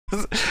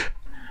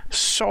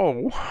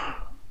So,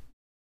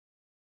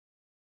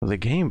 the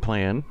game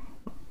plan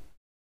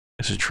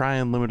is to try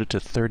and limit it to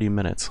 30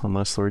 minutes,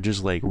 unless we're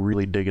just like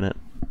really digging it.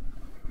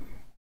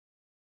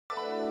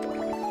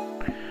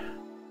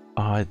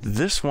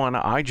 This one,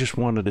 I just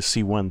wanted to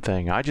see one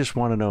thing. I just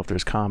want to know if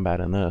there's combat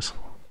in this.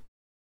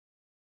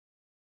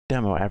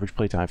 Demo average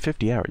playtime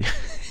 50 hours.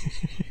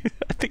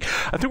 I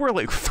think we're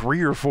like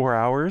 3 or 4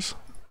 hours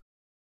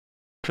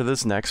for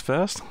this next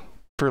fest.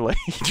 For like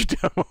each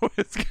demo,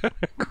 it's kind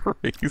of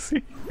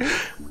crazy.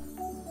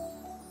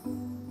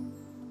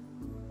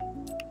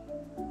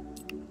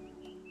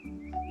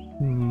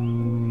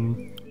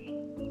 I'm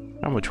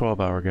a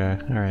 12-hour guy.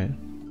 All right.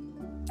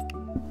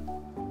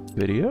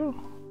 Video.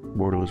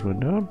 Borderless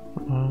window.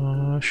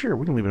 Sure,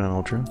 we can leave it on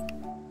ultra.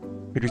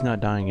 Computer's not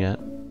dying yet.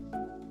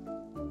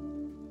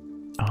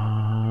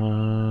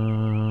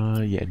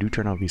 Yeah, do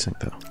turn on VSync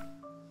though.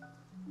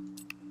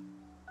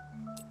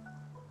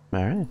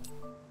 Alright.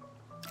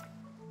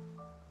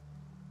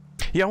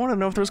 Yeah, I want to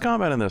know if there was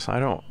combat in this. I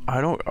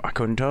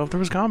couldn't tell if there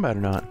was combat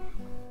or not.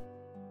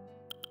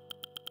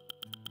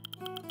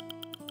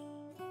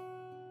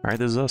 Alright,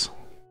 this is us.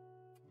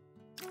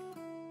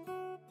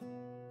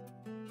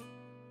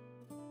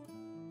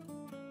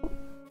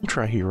 We'll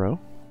try hero.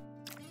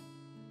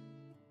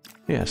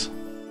 Yes.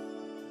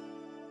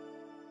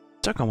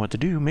 Stuck on what to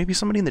do. Maybe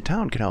somebody in the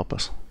town could help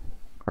us.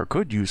 Or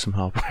could use some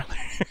help.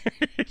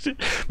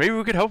 Maybe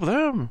we could help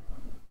them.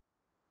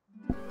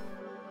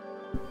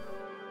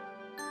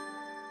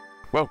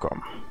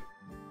 Welcome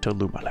to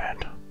Luma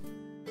Land.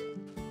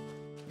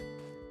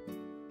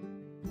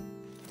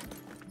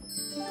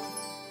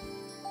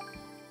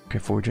 Okay,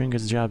 forging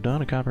gets the job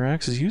done. A copper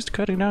axe is used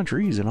cutting down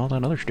trees and all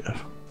that other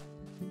stuff.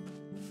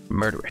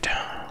 Murder it.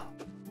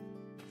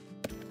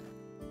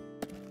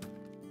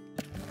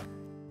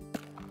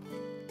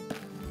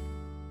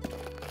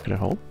 Can I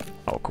hold?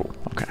 Oh, cool.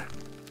 Okay.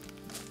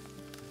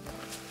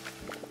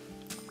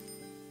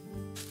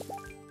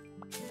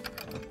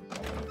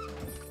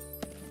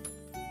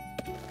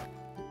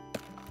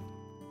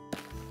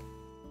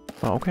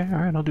 Oh, okay,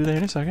 alright, I'll do that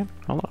in a second.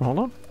 Hold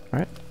on.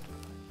 Alright.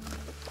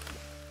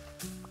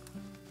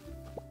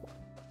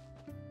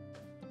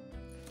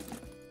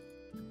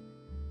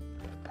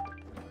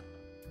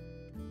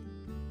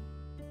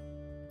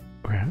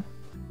 Okay.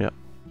 Yep.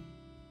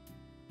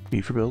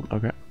 B for build,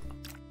 okay.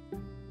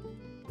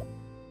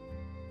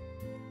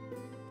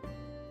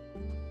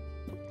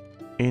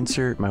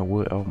 Insert my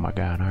wood. Oh my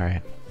god,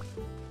 alright.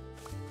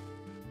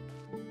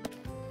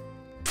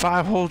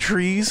 5 whole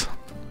trees?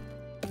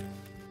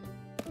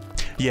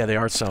 Yeah, the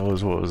art style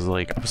was what was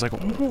like. I was like,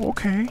 oh,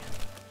 okay.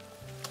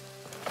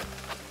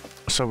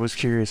 So I was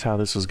curious how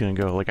this was gonna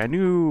go. Like, I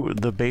knew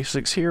the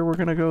basics here were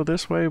gonna go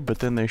this way, but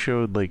then they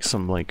showed like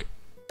some like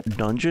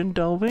dungeon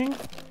delving.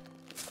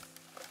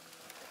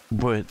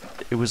 But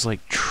it was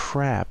like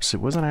traps.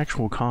 It wasn't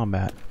actual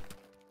combat.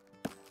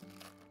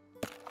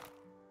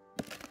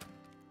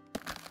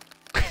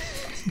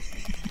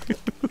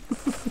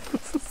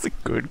 That's a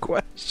good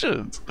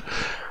question.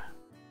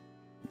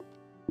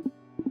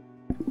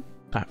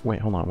 Wait,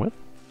 hold on. What?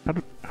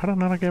 How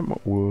did I get more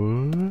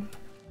wood?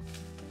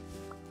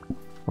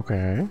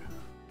 Okay.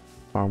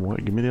 Farm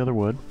wood. Give me the other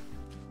wood.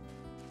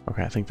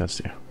 Okay, I think that's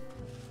you.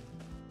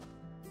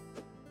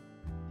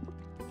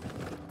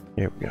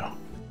 Here we go.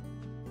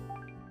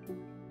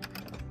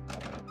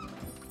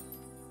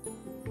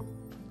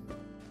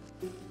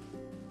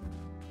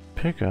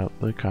 Pick up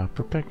the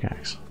copper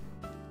pickaxe.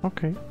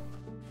 Okay.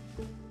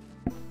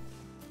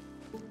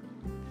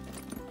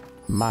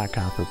 My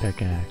copper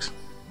pickaxe.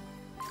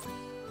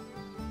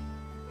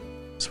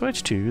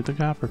 Switch to the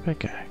copper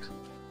pickaxe.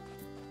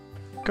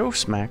 Go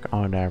smack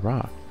on that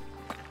rock.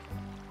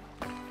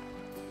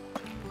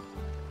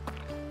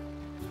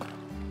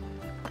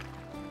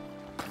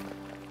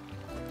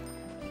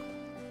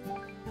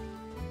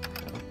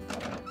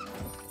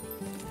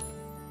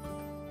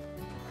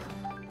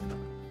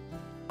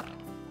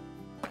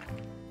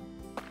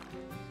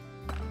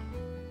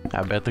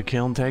 I bet the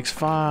kiln takes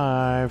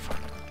 5.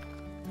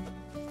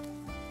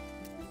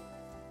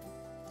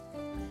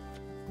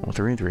 Well,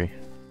 3 and 3.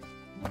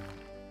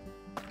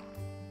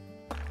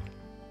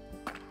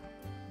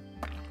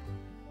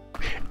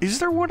 Is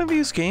there one of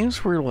these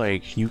games where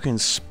like you can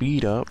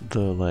speed up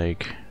the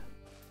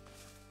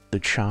the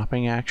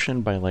chopping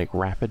action by like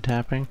rapid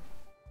tapping?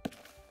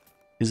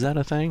 Is that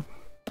a thing?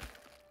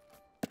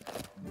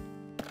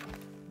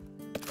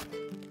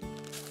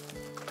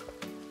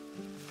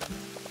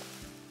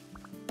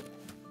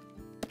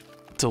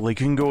 So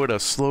like you can go at a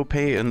slow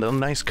pace and a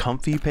nice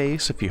comfy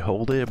pace if you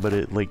hold it, but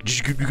it like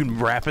you can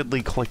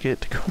rapidly click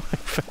it to go like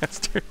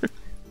faster.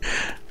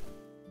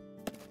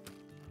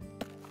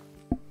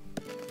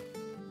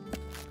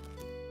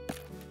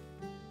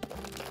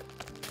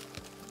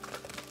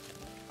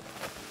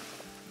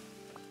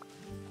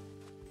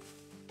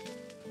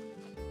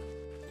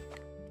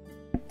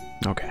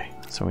 Okay,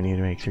 so we need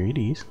to make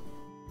 3Ds.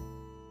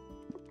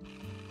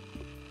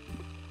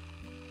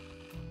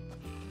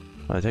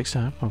 Well, that takes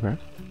time. Okay,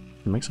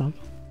 that makes sense.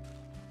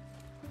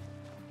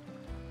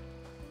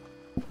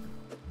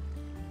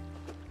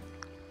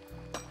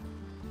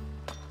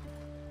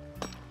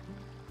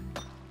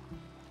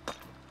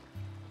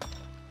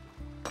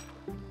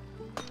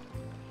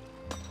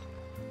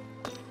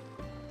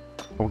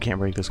 Oh, we can't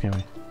break this, can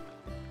we?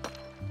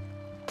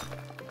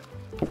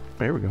 Oh,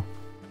 there we go.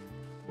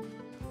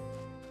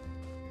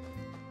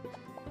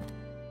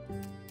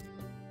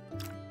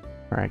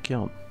 Alright,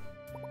 kill him.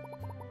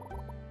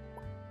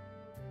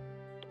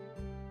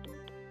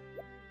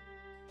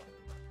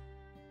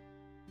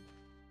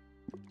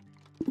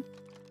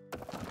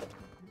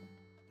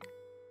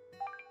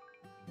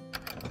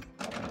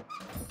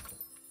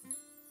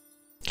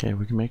 Okay,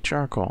 we can make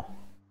charcoal,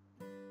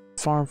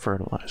 farm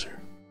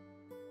fertilizer,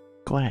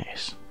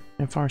 glass,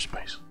 and farm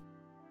spice.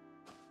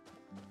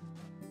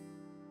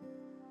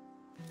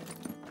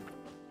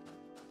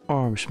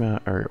 Ore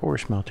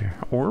smelter.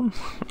 Orm?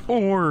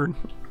 Ore.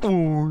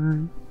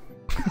 Ew,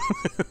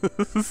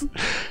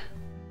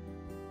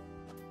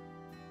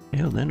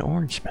 then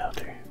orange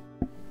smelter.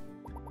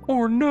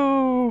 Oh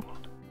no!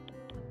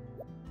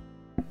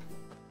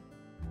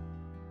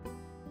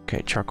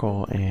 Okay,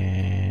 charcoal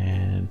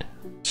and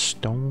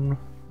stone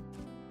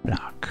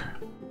block.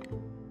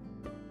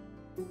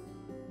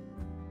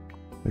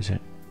 Is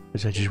it?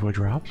 Is that just what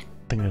drops? I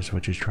think that's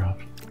what just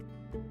drops.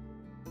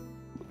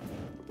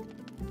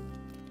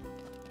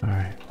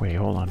 Alright, wait,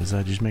 hold on. Does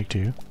that just make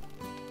 2?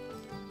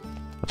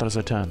 I thought it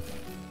said 10.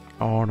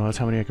 Oh no, that's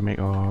how many I can make.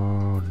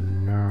 Oh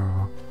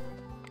no.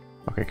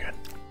 Okay, good.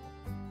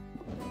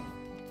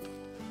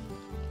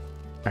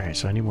 Alright,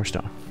 so I need more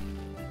stone.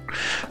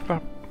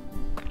 Oh.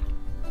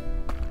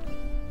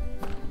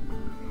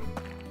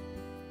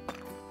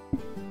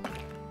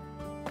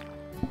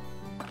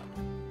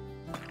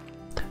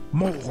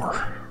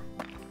 More!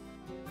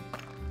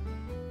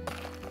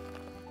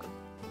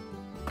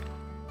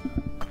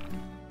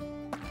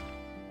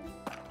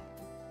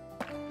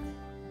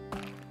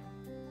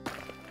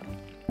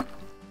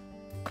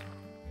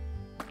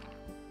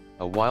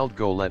 A wild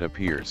golette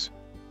appears.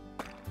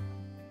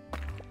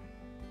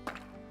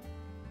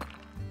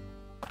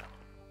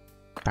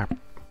 Bap,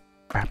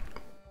 bap,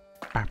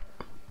 bap,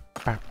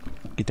 bap.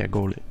 Get that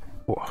golette.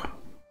 Whoa.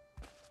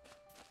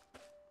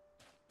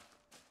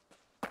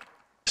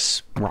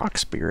 Rock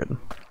spirit.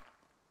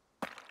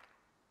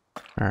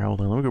 Alright, hold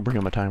on. Let me go bring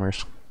up my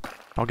timers.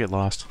 I'll get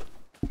lost.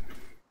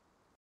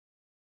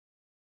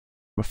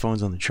 My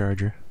phone's on the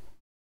charger.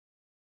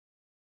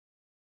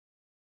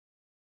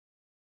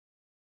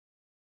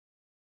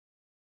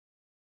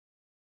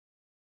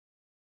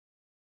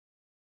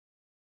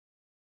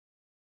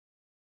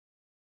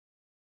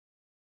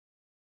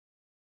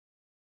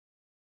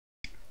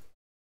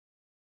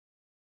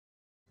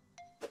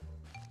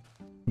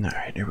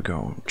 Alright, there we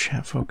go.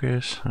 Chat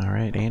focus.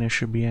 Alright, Anna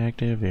should be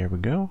active. There we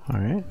go.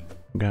 Alright.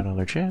 Got all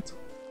their chats.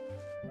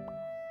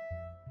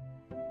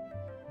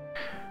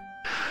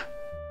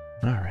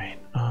 Alright.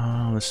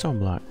 The stone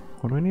block.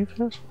 What do we need for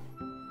this?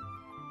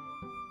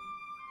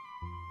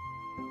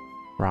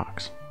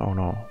 Rocks. Oh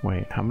no.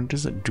 Wait, how many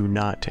does it? Do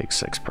not take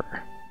 6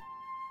 per.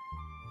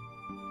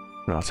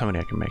 No, that's how many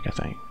I can make, I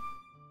think.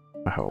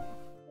 I hope.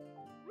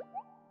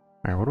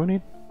 Alright, what do we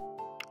need?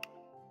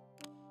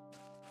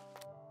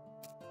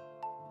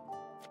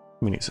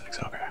 We need 6,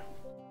 okay.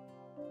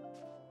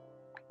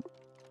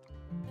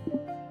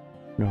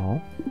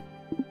 No.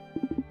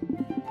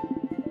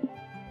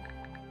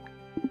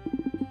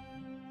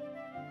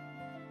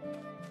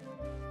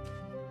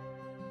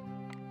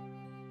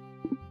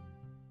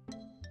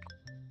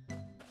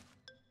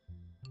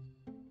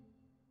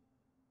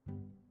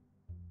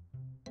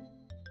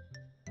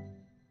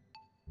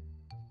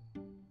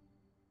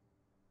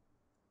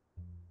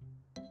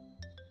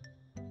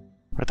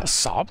 Right, the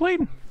saw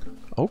blade?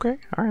 Okay,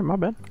 alright, my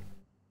bad.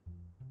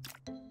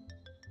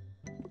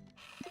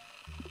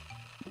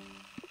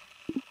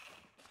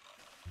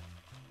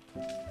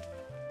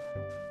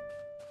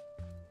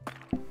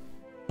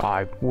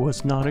 I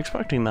was not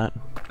expecting that.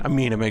 I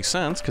mean, it makes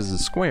sense because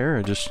it's square,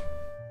 it just...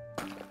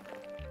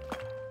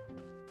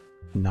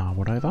 Not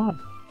what I thought.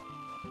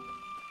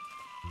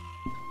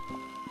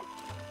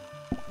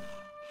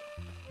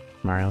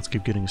 Alright, let's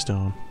keep getting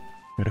stone.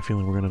 I got a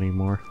feeling we're gonna need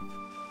more.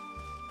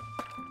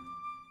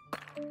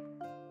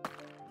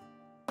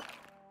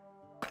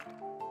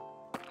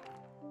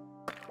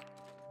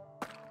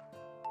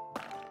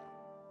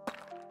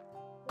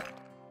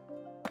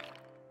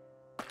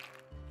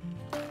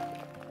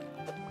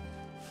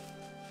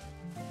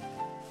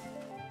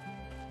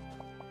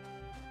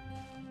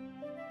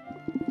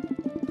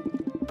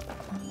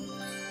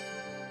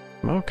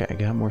 Okay,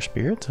 got more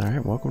spirits.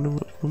 Alright, welcome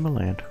to Luma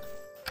Land.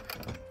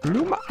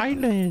 Luma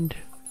Island!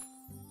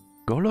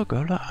 Gola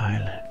Gola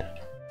Island.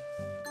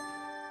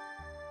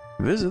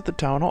 Visit the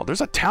town hall.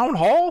 There's a town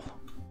hall?!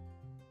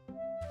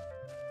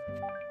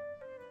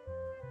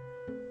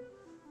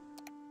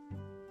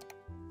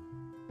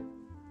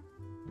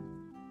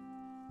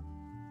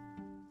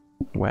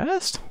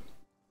 West?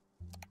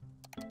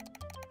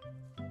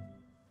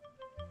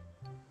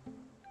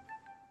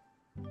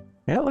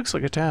 Yeah, it looks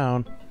like a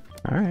town.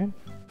 Alright.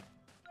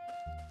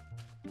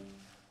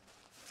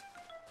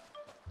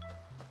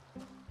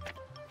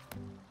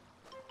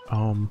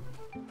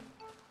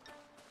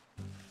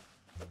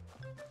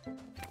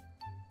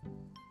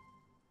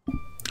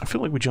 I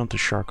feel like we jumped the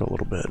shark a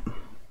little bit.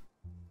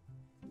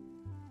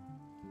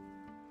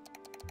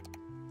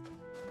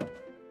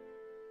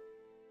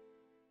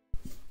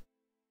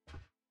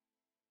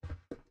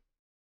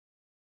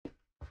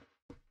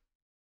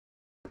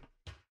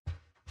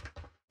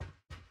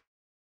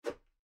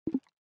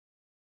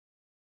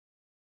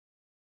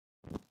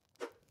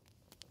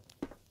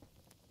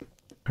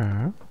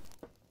 Okay.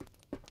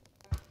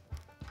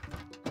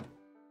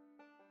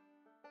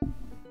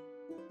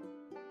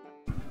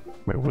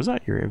 Wait, what was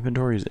that? Your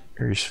inventory's...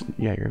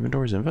 yeah, your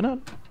inventory's infinite?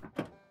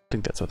 I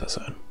think that's what that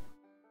said.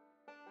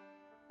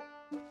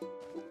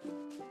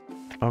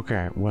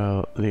 Okay,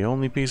 well, the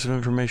only piece of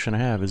information I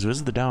have is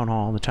visit the down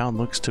hall. The town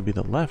looks to be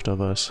the left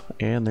of us,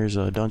 and there's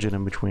a dungeon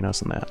in between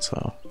us and that,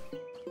 so...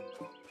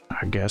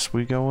 I guess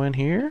we go in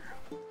here?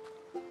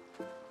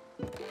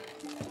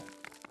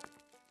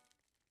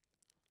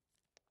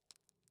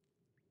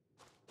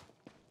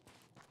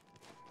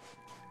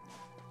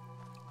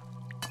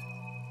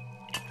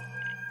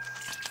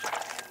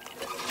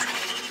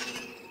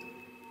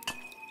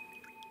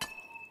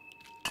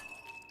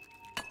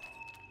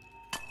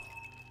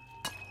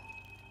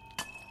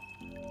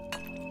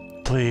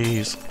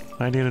 Please,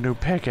 I need a new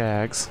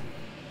pickaxe.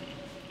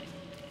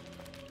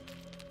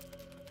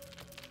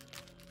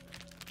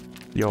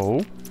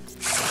 Yo.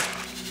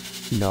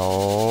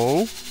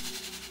 No.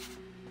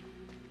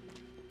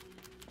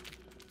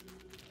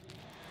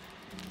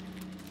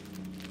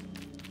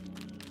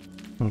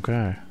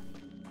 Okay.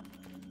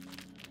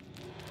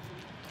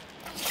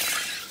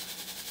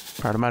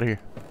 Alright, I'm out of here.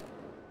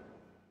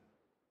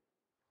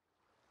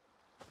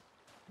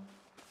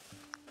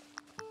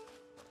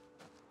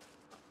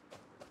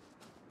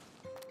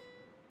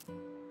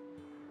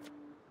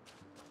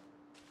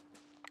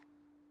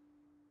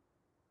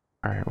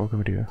 Alright, what can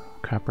we do?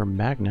 Copper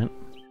magnet.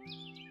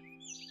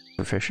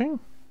 For fishing?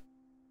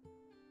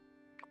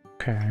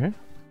 Okay.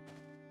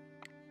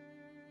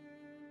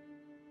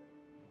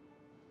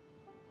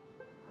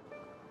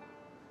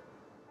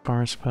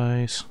 Bar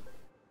spice.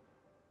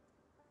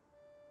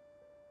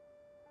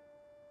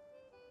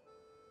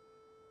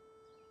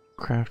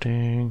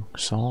 Crafting.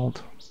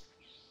 Salt.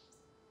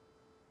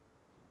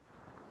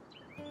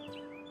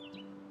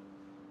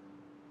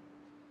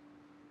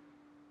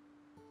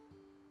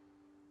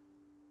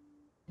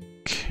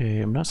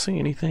 Okay, I'm not seeing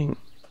anything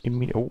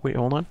immediate. Oh, wait,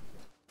 hold on.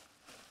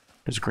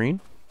 There's green.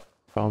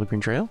 Follow the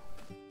green trail.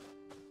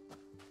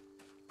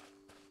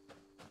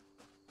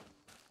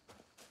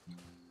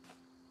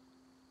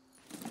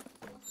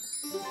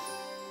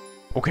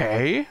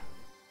 Okay.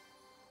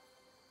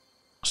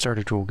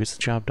 Starter tool gets the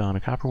job done. A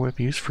copper whip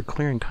used for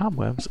clearing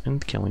cobwebs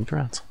and killing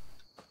threats.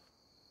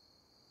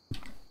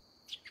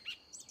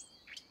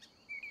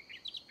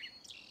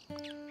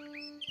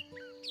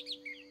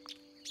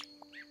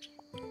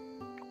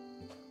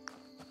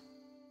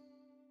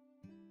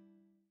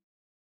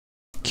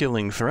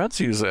 Killing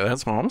threats, you say?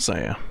 That's what I'm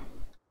saying.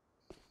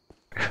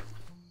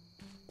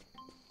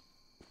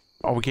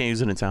 Oh, we can't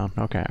use it in town.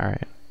 Okay,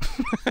 alright.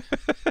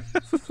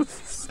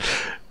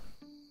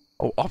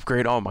 Oh,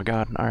 upgrade. Oh my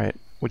god. Alright.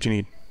 What you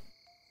need?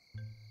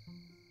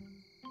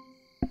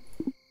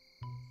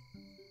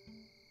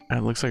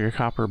 It looks like a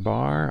copper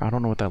bar. I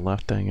don't know what that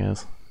left thing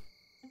is.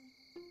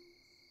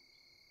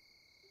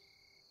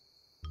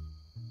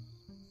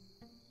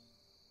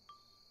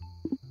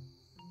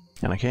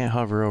 And I can't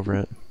hover over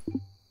it.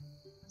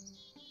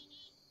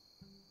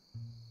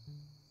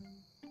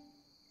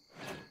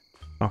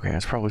 Okay,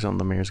 that's probably something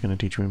the mayor's gonna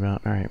teach me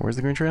about. Alright, where's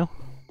the green trail?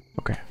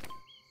 Okay.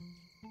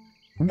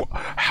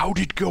 How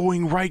did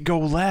going right go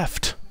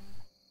left?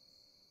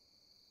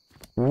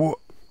 What?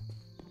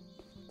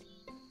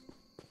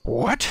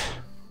 What?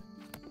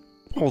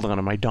 Hold on,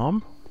 am I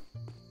dumb?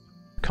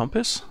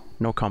 Compass?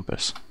 No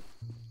compass.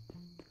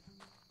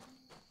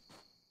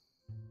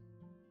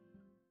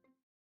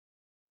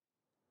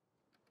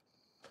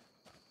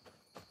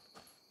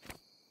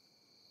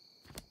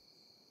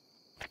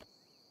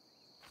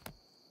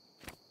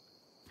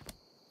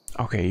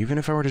 Okay, even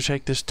if I were to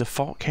take this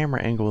default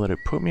camera angle that it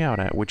put me out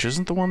at, which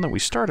isn't the one that we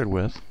started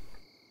with,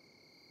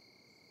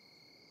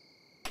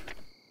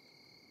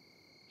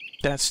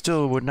 that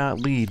still would not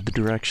lead the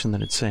direction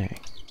that it's saying.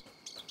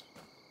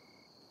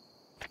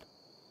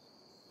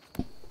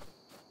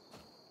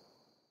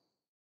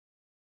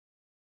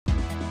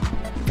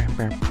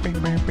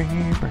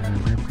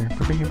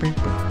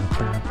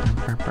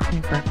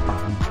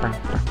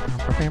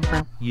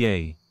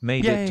 Yay,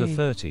 made it to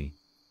 30.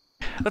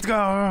 Let's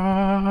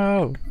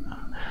go!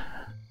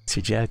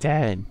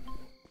 Suggested.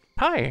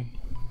 Hi!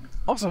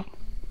 Also,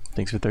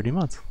 thanks for 30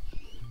 months.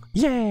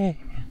 Yay!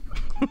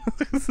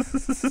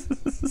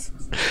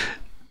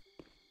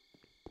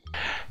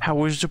 How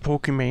was the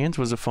Pokemans?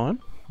 Was it fun?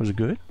 Was it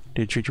good?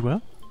 Did it treat you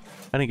well?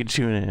 I didn't get to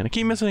tune in. I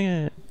keep missing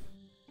it.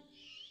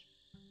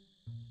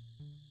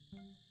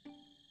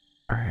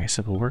 Alright,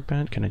 simple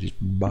workbench. Can I just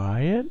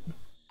buy it?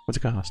 What's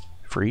it cost?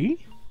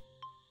 Free?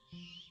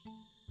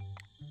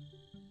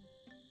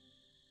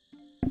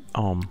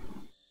 I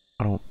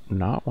don't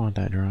not want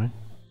that drawing.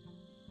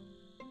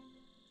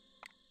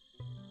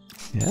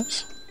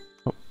 Yes?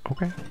 Oh,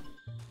 okay.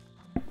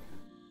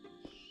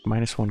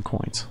 -1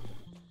 coins.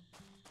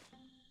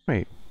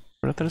 Wait,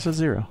 what if that says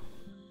 0?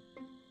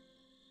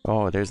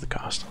 Oh, there's the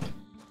cost.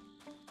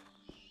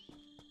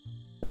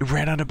 It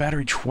ran out of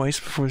battery twice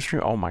before the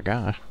stream. Oh my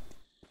god.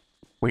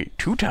 Wait,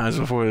 2 times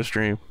before the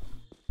stream.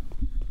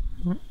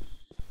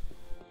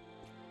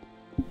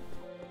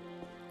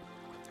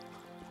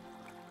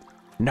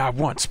 Not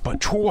once,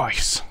 but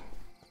twice.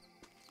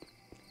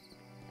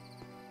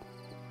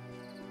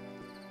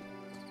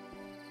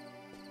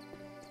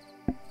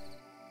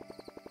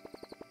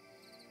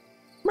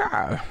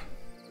 Ah,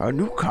 a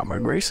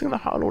newcomer gracing the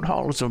hallowed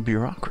halls of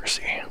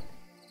bureaucracy.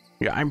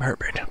 Yeah, I'm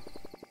Herbert.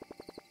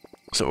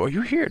 So are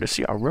you here to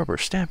see our rubber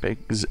stamp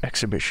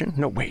exhibition?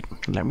 No, wait,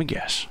 let me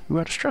guess. You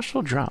had a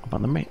stressful job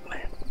on the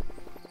mainland.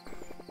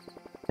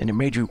 And it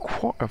made you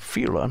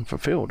feel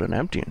unfulfilled and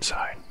empty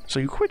inside. So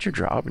you quit your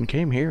job and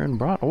came here and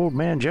brought old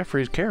man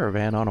Jeffrey's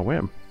caravan on a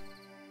whim.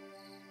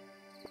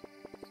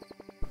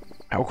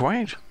 How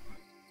quaint.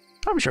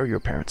 I'm sure your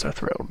parents are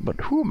thrilled,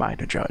 but who am I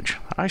to judge?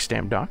 I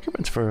stamp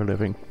documents for a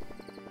living.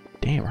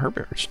 Damn,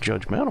 Herbert's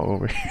judgmental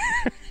over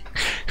here.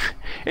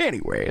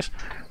 Anyways,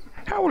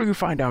 how will you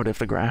find out if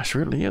the grass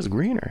really is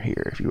greener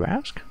here, if you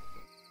ask?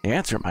 The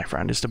answer, my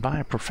friend, is to buy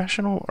a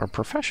professional or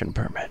profession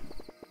permit.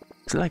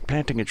 It's like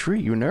planting a tree.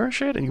 You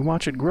nourish it and you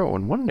watch it grow,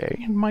 and one day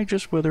it might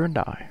just wither and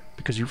die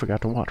because you forgot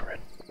to water it.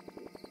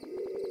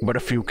 But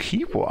if you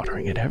keep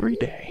watering it every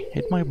day,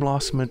 it might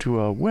blossom into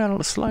a,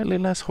 well, slightly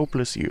less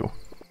hopeless you.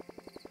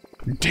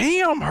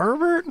 Damn,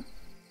 Herbert!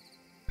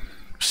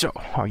 So,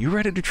 are you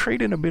ready to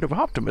trade in a bit of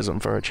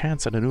optimism for a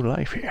chance at a new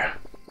life here?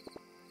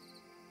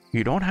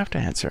 You don't have to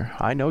answer.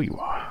 I know you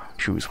are.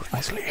 Choose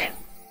wisely.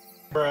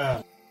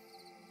 Bruh.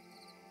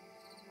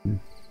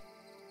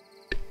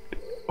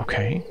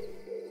 Okay.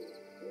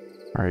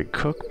 Alright,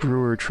 cook,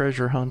 brewer,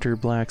 treasure hunter,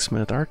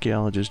 blacksmith,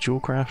 archaeologist, jewel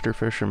crafter,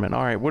 fisherman.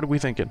 Alright, what are we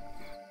thinking?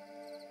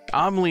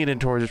 I'm leaning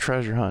towards a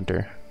treasure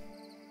hunter.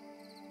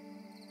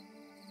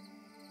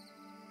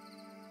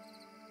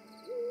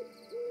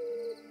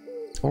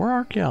 Or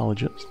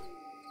archaeologist.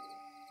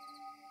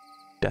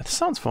 Death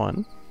sounds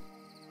fun.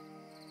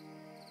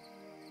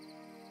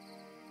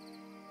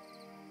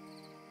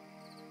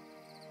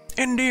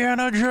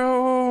 Indiana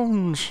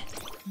Jones!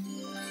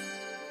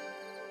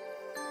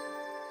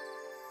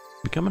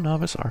 Become a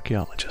novice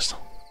archaeologist.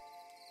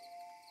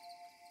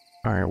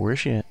 Alright, where's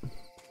she at?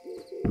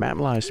 Map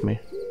lies to me.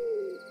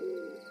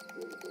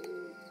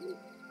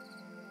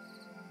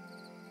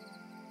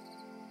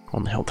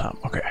 On the hilltop,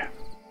 okay.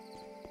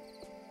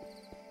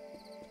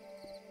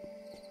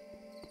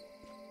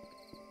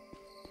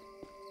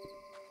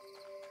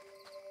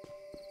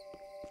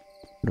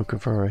 Looking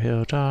for a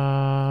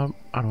hilltop.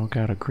 I don't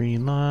got a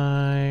green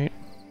light.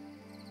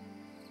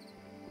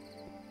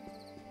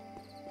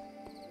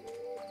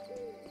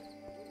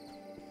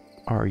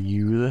 Are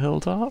you the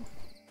hilltop?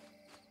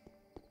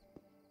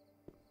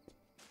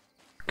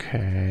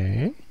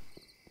 Okay.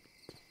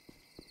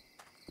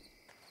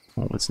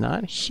 Well, it's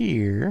not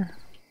here.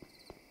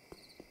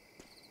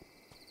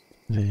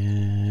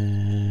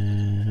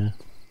 Then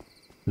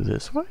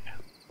this way?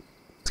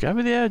 It's gotta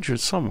be the edge or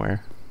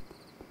somewhere.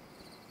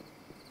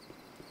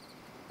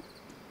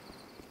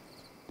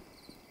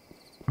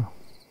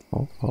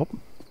 Oh,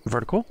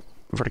 vertical,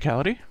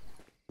 verticality.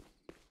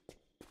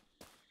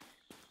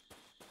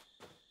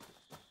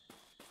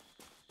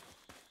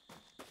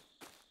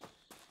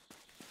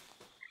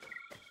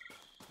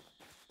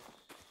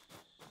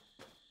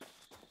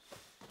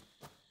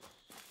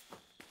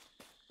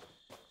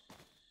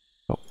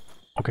 Oh,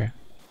 okay.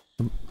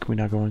 Can we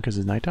not go in because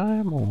it's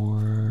nighttime,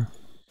 or?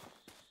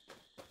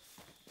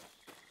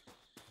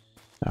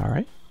 All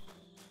right.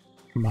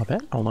 My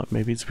bad. Hold on.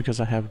 Maybe it's because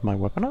I have my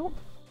weapon out.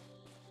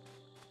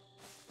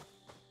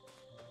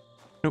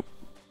 Nope.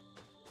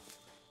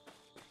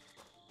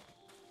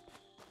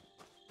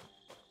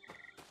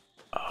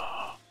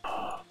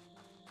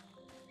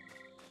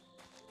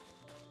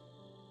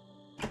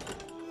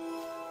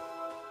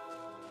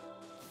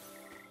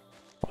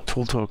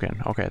 Tool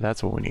token. Okay,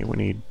 that's what we need. We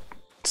need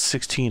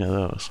 16 of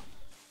those.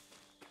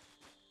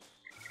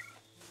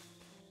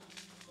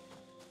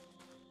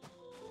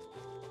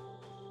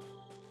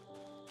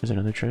 Is there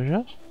another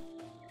treasure chest?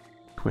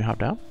 Can we hop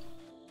down?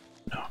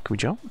 No. Can we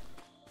jump?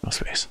 No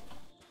space.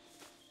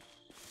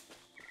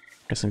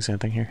 Guessing same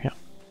thing here. Yeah.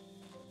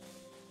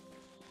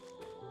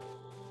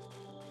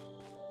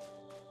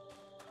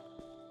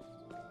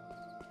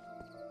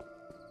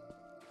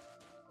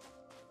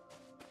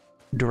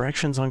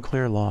 Directions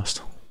unclear,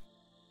 lost.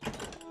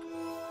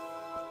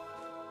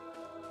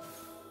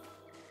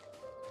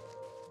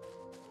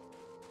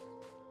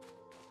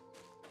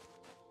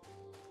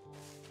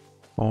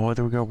 Oh,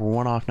 there we go. We're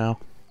one off now.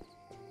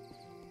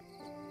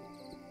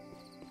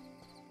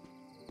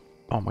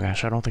 Oh my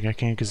gosh, I don't think I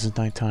can because it's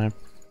nighttime.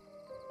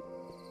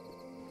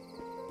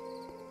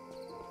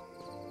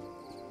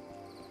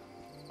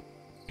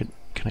 Can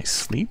I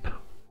sleep?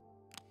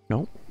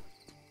 Nope.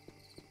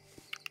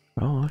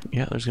 Oh,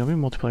 yeah, there's gonna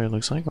be multiplayer, it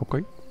looks like.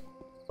 Okay.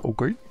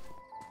 Okay.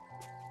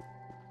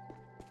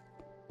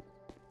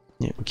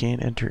 Yeah, we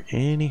can't enter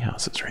any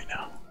houses right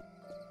now.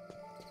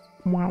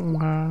 Wah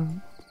wah.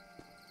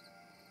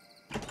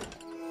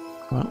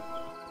 Well,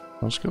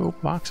 let's go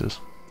boxes.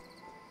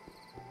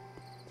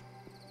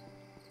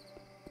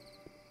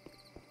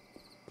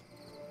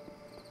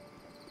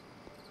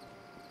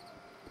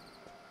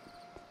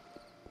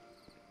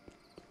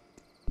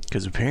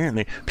 Because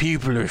apparently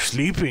people are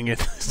sleeping at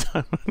this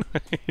time of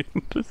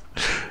night.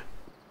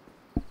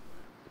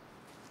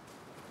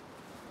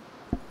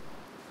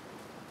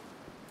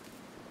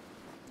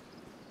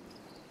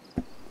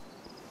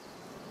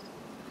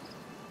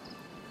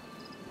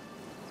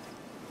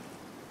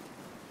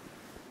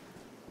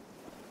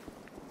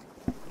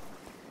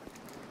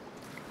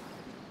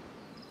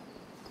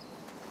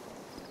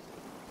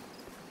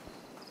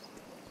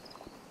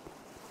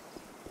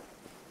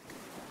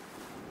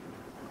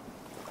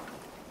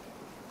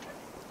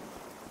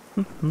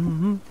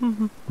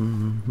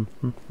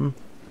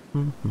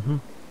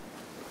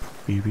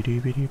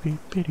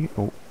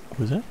 Oh, what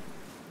was that?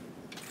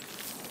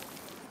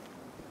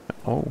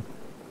 Oh.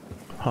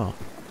 Huh.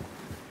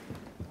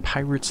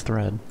 Pirate's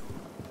thread.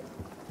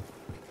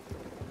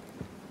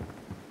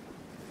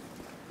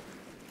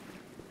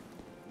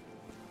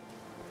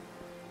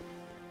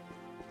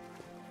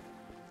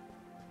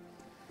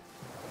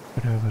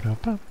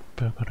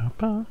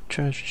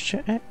 Treasure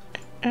chest.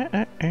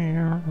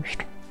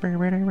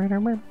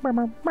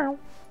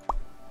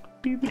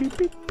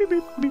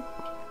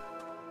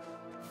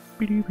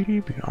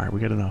 Alright, we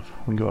got enough.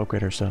 We can go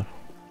upgrade our stuff.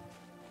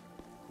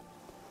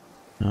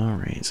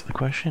 Alright, so the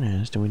question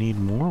is, do we need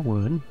more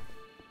wood?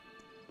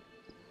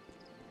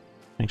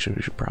 Actually,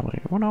 we should probably...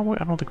 Well, no,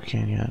 I don't think we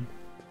can yet.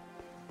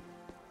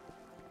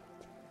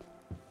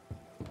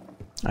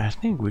 I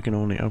think we can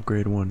only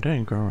upgrade one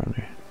tank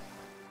already.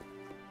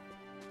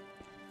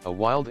 A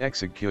wild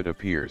execute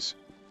appears.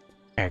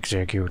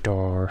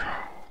 Executor.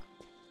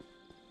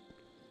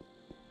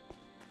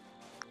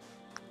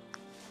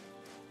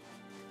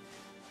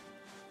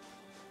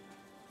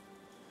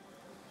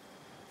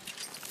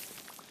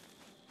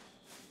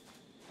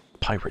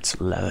 Pirate's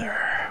leather.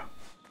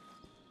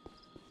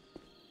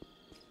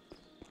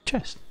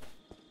 Chest.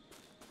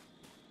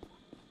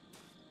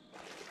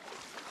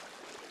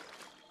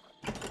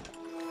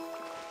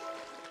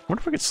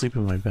 Wonder if I could sleep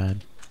in my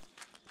bed.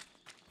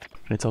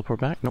 Can I teleport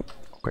back? Nope.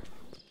 Great.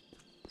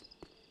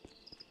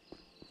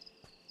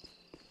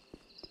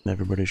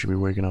 Everybody should be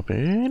waking up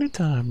any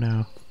time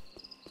now.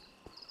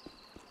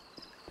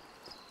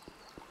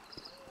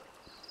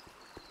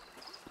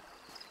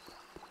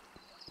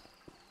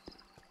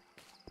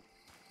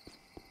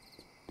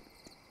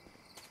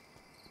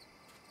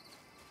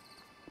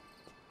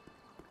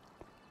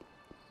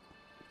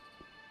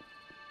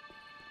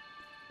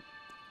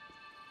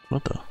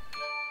 What the?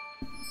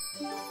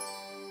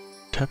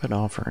 Tepid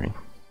offering.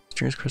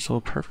 Mysterious crystal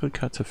perfectly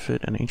cut to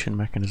fit an ancient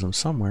mechanism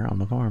somewhere on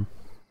the farm.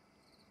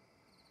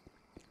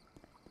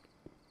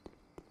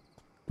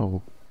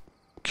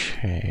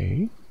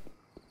 Okay.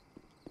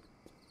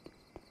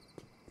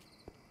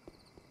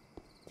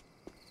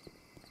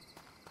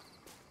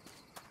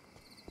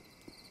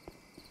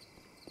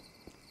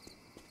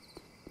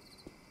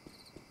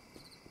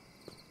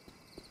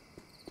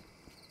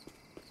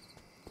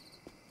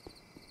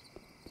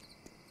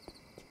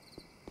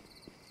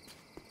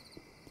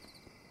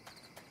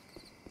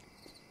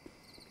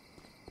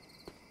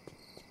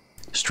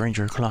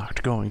 Stranger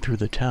clocked going through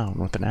the town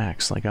with an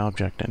axe-like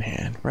object in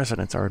hand.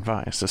 Residents are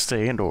advised to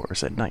stay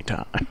indoors at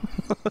nighttime.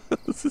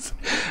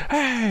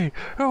 Hey,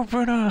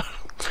 open up!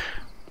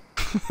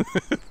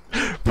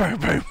 Bang,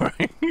 bang,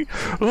 bang!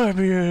 Let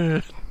me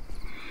in!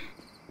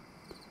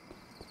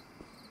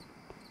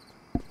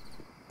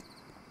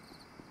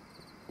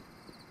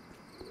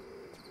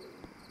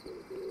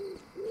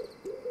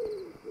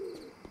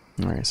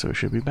 Alright, so it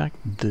should be back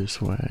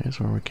this way, is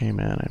where we came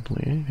in, I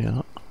believe,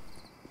 yeah.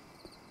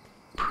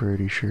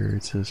 Pretty sure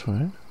it's this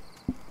way.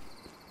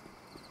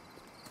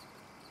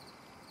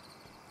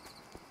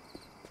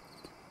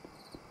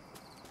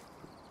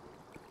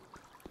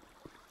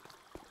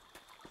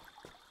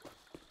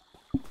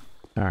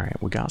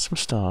 Alright, we got some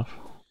stuff.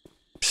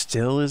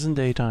 Still isn't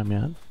daytime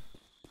yet.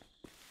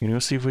 You know,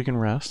 see if we can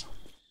rest.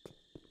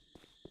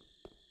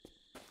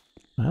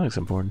 That looks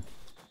important.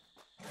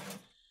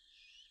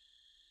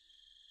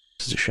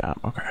 This is a shop,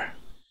 okay.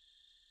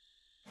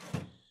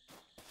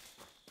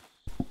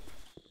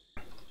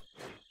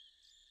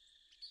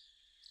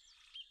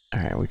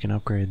 Alright, we can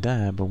upgrade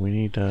that, but we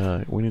need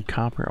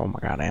copper. Oh my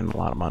god, and a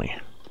lot of money.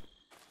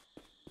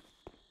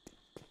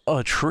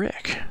 A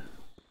trick!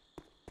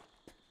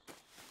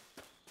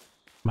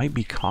 Might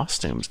be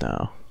costumes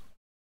now.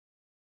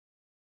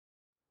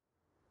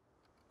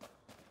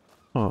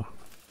 Oh.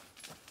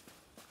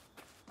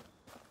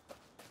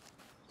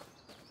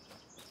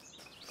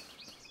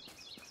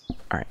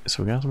 Alright,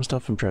 so we got some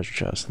stuff from treasure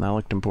chest, and that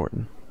looked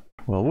important.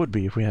 Well, it would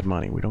be if we had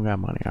money. We don't got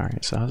money.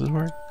 Alright, so how's this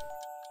work?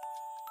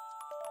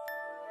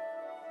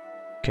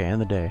 Okay,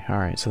 end the day.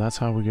 Alright, so that's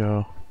how we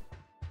go.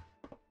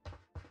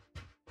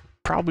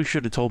 Probably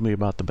should have told me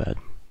about the bed.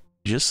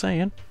 Just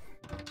saying.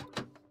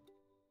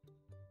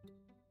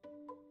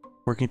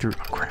 Working through...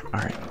 Oh, crap.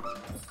 Alright.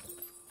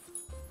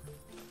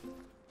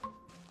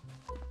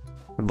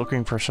 We're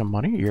looking for some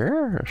money?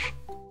 Yes.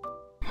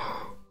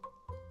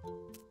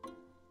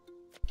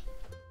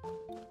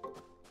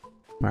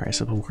 Alright,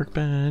 so the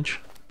workbench.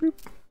 Boop.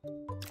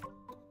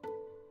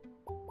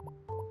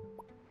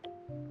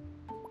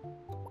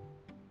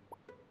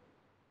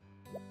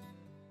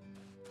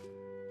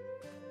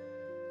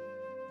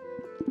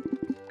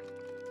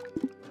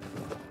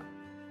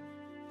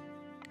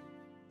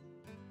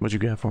 What'd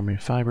you got for me?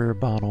 Fiber,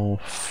 bottle,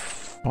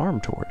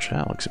 farm torch.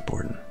 That looks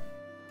important.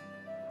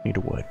 Need a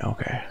wood.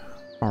 Okay.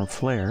 Farm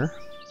flare.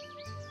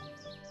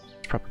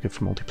 It's probably good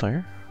for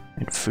multiplayer.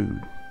 And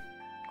food.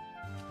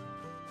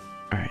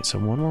 Alright, so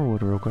one more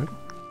wood real quick.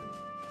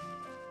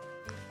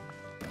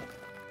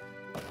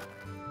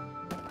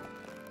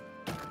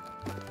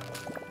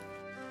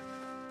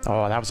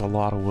 Oh, that was a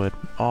lot of wood.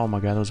 Oh my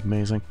god, that was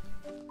amazing.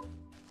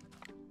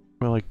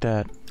 I like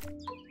that.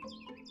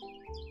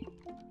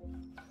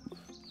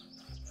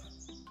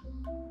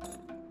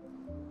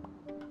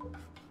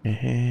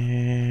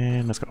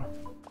 And let's go.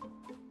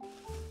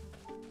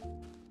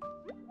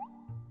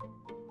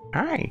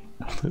 Alright,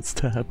 let's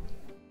tab.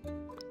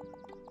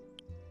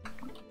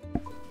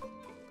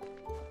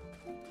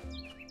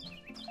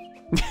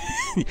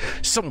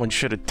 Someone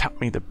should have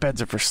taught me the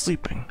beds are for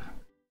sleeping,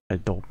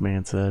 adult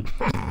man said.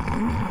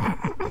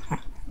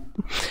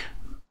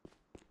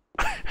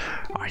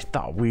 I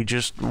thought we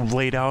just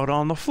laid out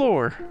on the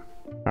floor.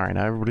 Alright,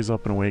 now everybody's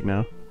up and awake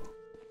now.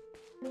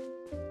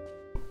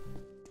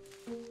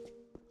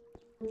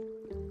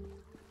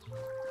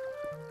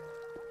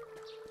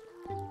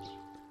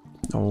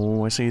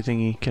 Oh, I see a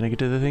thingy. Can I get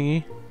to the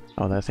thingy?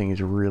 Oh, that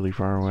thingy's really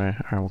far away.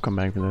 Alright, we'll come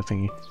back for that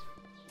thingy.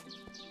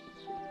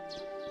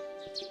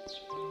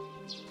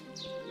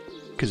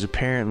 Because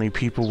apparently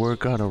people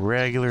work on a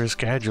regular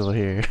schedule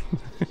here.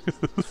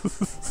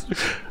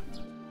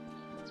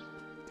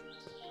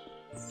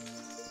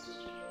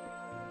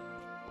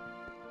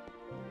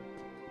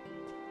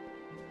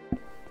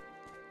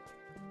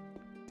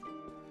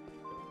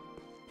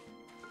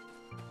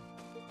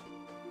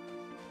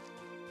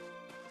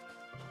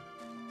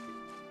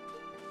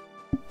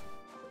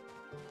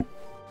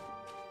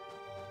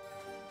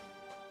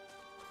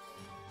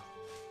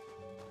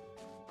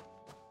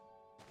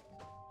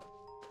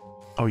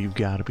 Oh, you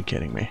gotta be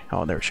kidding me.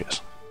 Oh, there she is.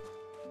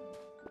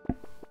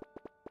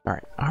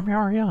 Alright, I'm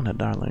Ariana,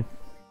 darling.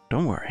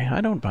 Don't worry,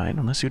 I don't bite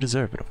unless you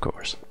deserve it, of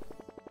course.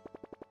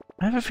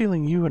 I have a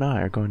feeling you and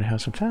I are going to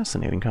have some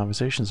fascinating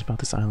conversations about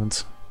this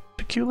island's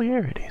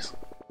peculiarities.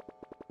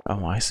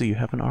 Oh, I see you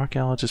have an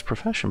archaeologist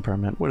profession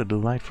permit. What a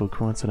delightful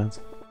coincidence.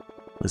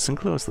 Listen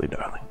closely,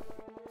 darling.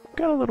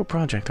 Got a little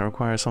project that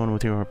requires someone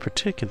with your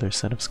particular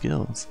set of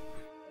skills.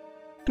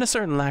 And a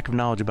certain lack of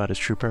knowledge about its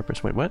true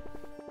purpose. Wait, what?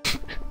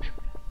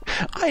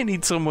 I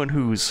need someone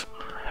who's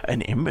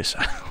an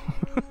imbecile.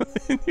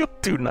 You'll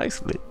do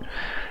nicely.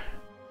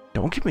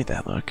 Don't give me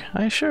that look.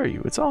 I assure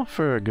you, it's all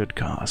for a good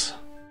cause.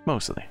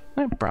 Mostly.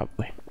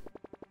 Probably.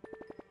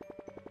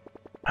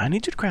 I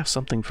need you to craft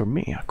something for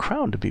me. A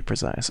crown, to be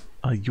precise.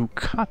 A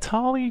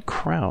Yucatali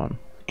crown.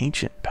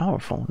 Ancient,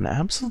 powerful, and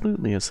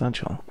absolutely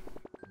essential.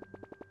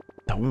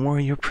 Don't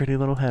worry your pretty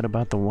little head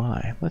about the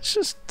why. Let's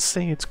just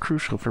say it's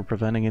crucial for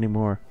preventing any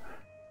more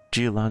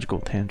geological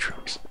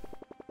tantrums.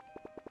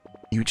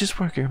 You just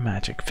work your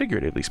magic,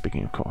 figuratively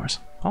speaking, of course.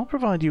 I'll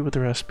provide you with the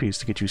recipes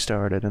to get you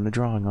started and the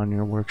drawing on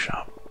your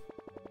workshop.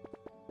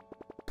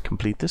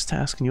 Complete this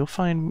task and you'll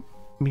find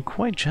me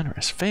quite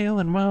generous. Fail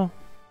and, well,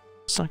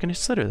 let's not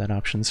consider that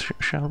option,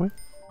 shall we?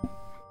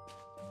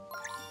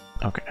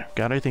 Okay,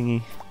 got our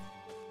thingy.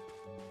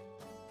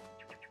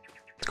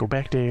 Let's go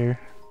back there.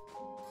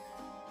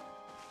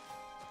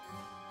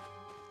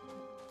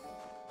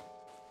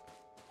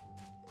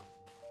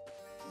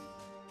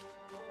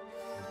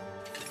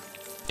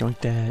 Doink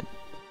that.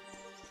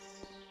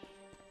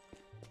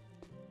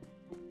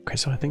 Okay,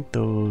 so I think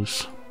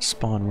those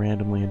spawn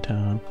randomly in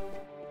town.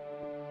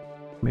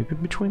 Maybe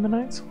between the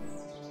nights?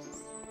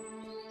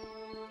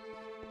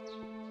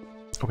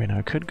 Okay, now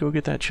I could go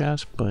get that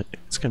chest, but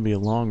it's gonna be a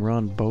long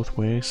run both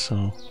ways,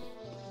 so...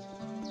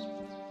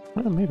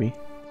 Well, maybe.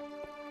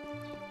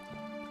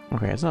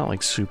 Okay, it's not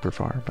like super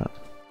far, but...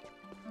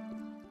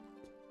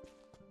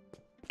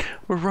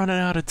 We're running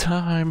out of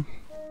time!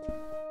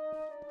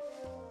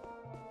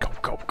 Go,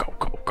 go, go,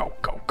 go,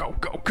 go, go,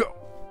 go, go!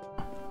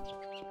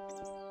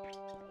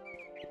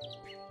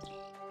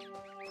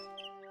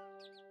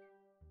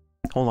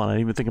 Hold on, I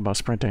didn't even think about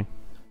sprinting.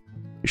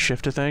 You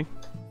shift a thing?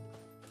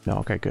 No,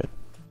 okay, good.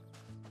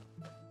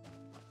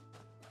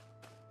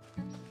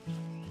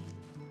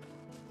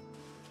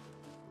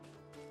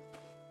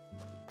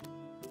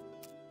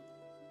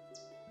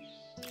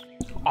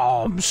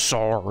 I'm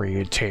sorry,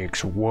 it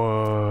takes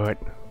wood.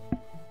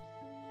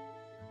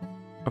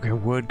 Okay,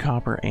 wood,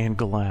 copper, and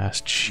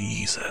glass.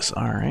 Jesus,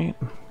 alright.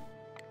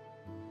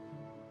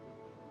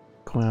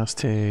 Glass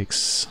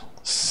takes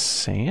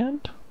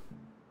sand?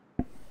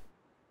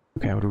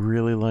 Okay, I would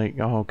really like...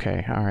 Oh,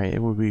 okay, alright.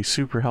 It would be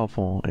super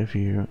helpful if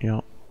you...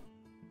 Yep.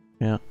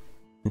 Yeah.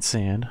 It's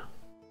sand.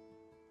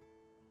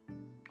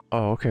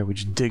 Oh, okay, we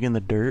just dig in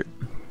the dirt.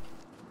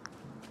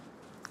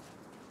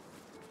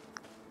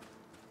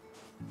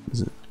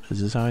 Is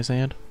this how I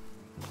sand?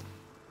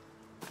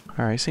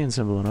 Alright, sand's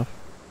simple enough.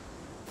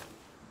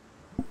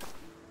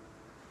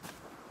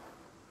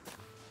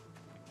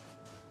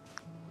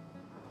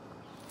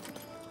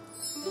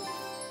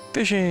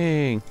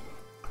 Fishing!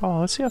 Oh,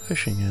 let's see how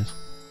fishing is.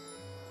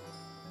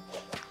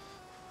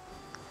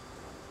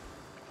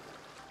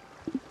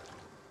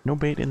 No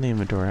bait in the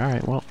inventory.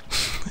 Alright, well.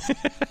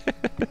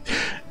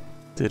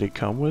 Did it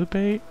come with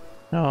bait?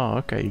 Oh,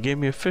 okay. You gave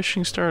me a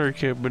fishing starter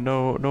kit, but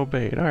no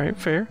bait. Alright,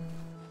 fair.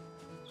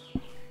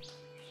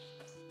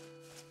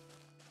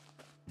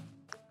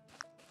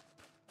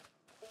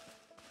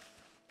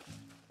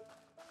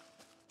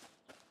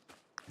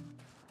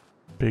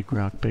 Big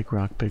rock, big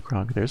rock, big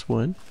rock. There's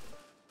wood.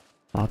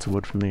 Lots of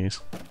wood from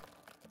these.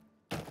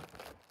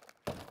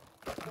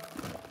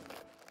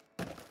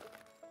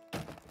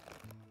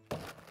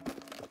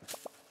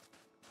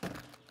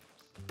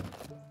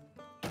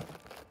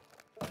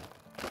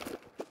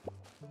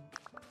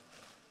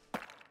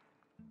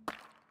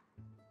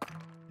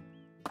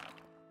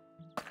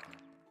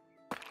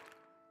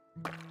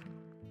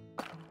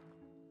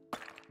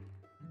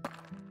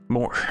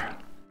 More.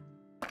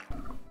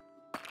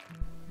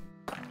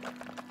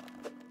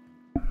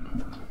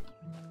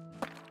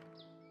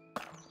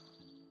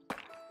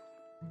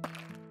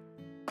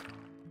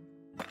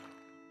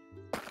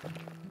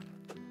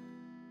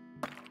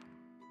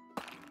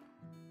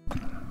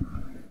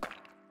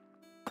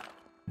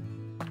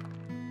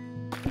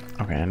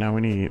 Okay, now we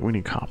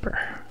need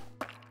copper.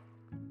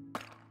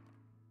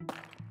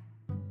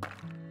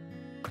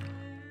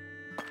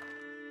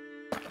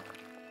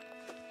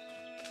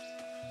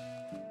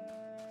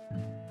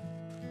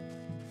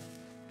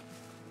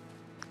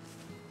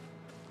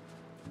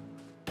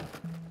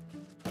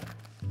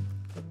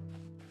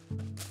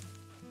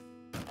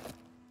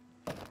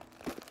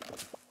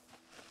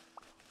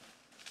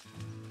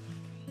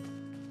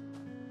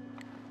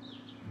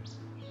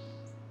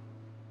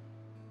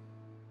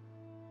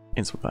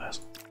 Instant glass.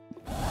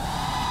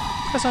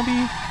 A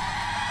zombie!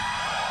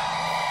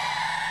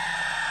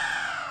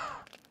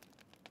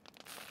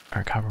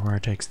 Our copper wire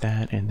takes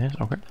that and this.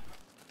 Okay.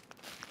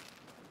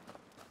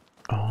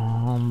 I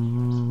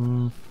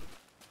don't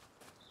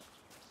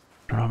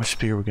know how much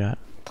spear we got.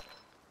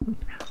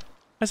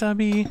 Hi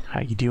zombie! How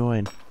you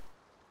doing?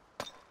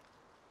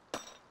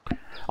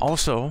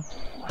 Also,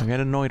 I got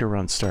a Noida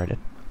run started.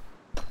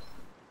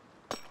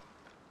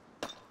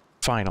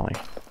 Finally.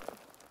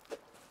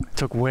 It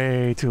took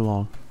way too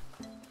long.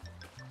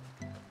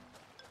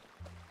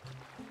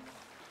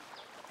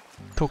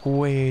 Took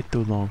way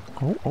too long.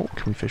 Oh,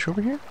 can we fish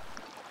over here?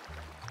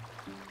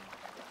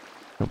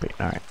 No bait,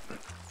 alright.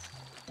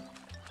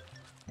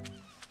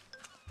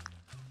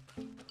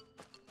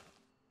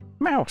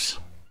 Mouse!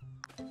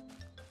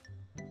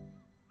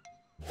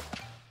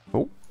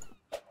 Oh.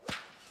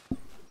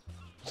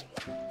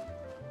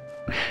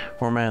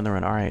 We're man the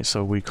run. Alright,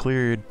 so we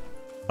cleared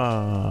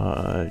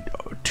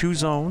 2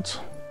 zones.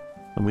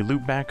 And we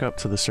loop back up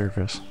to the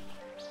surface.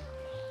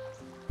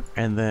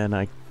 And then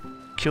I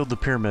killed the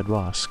pyramid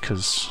boss,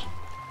 cause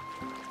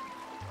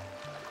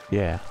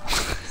yeah.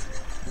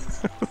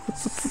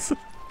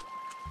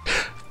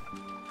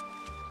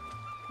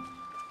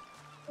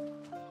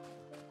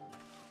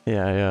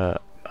 Yeah,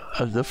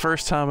 the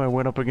first time I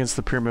went up against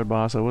the pyramid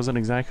boss, I wasn't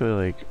exactly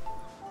like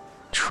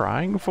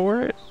trying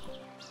for it.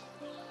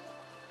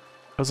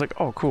 I was like,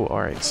 oh cool,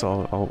 alright,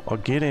 so I'll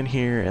get in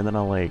here and then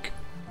I'll like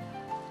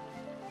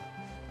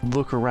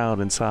look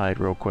around inside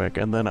real quick,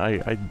 and then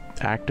I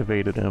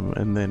activated him,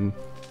 and then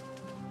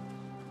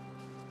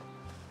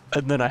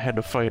I had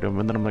to fight him,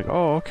 and then I'm like,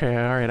 oh okay,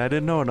 alright, I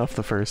didn't know enough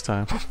the first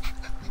time.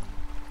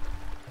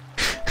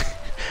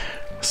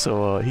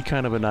 So he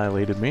kind of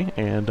annihilated me,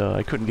 and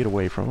I couldn't get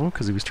away from him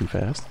because he was too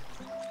fast.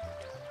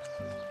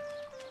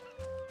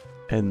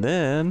 And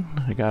then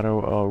I got a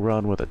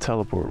run with a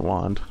teleport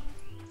wand.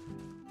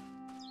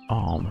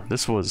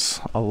 This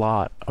was a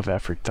lot of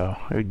effort though.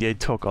 It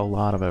took a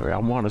lot of effort. I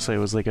want to say it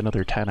was like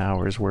another 10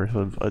 hours worth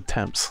of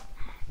attempts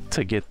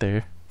to get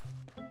there.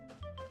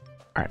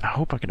 Alright, I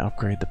hope I can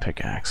upgrade the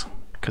pickaxe,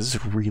 because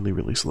it's really,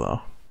 really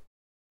slow.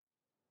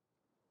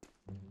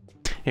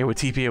 Yeah, with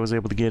TP I was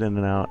able to get in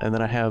and out, and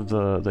then I have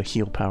the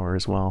heal power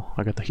as well.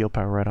 I got the heal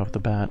power right off the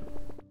bat.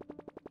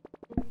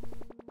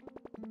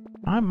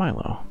 I'm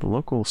Milo, the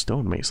local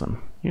stonemason.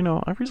 You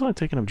know, I've recently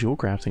taken up jewel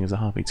crafting as a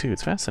hobby too.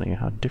 It's fascinating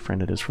how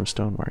different it is from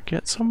stonework,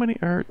 yet so many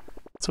are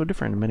so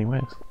different in many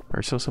ways.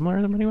 Or so similar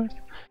in many ways.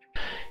 I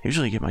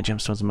usually get my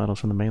gemstones and metals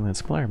from the mainland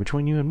supplier.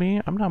 Between you and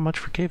me, I'm not much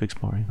for cave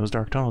exploring, those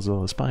dark tunnels with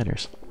all the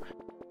spiders.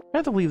 I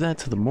have to leave that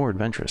to the more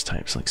adventurous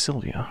types like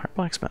Sylvia, our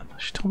blacksmith.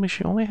 She told me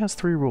she only has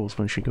 3 rules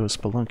when she goes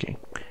spelunking.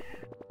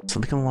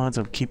 Something along the lines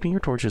of keeping your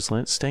torches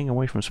lit, staying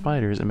away from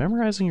spiders, and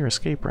memorizing your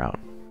escape route.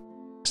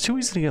 It's too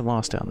easy to get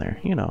lost down there,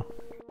 you know.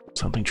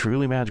 Something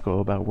truly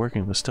magical about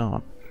working with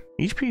stone.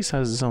 Each piece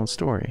has its own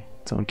story,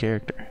 its own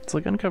character. It's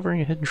like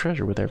uncovering a hidden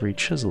treasure with every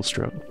chisel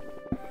stroke.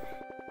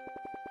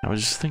 I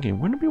was just thinking,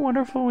 wouldn't it be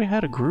wonderful if we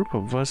had a group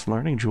of us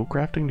learning jewel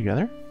crafting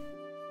together?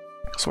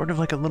 Sort of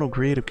like a little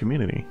creative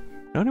community.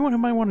 Know anyone who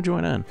might want to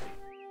join in?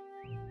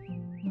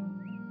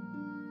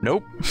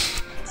 Nope.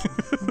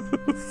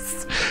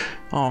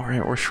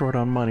 Alright, we're short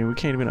on money. We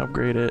can't even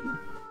upgrade it.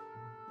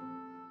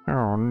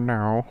 Oh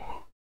no.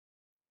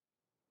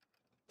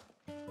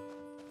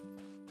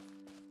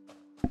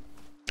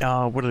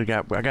 What do I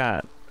got? I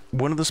got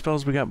one of the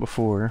spells we got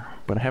before,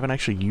 but I haven't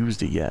actually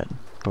used it yet.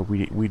 but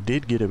we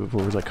did get it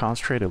before. It was like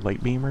concentrated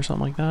light beam or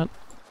something like that.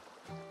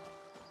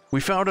 We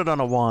found it on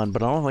a wand,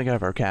 but I don't think I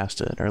ever cast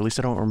it, or at least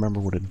I don't remember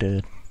what it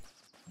did.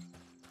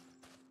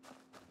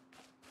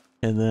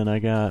 And then I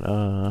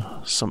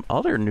got some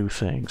other new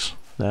things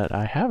that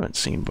I haven't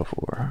seen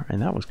before,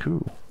 and that was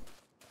cool.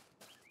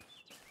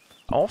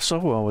 Also,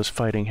 while I was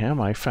fighting him,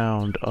 I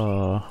found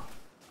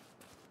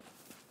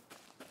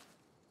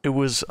it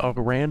was a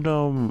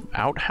random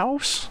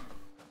outhouse,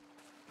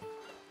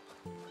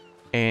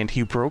 and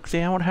he broke the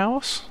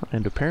outhouse,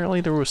 and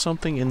apparently there was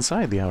something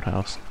inside the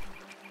outhouse.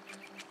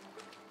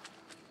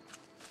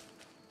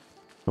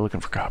 We're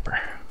looking for copper.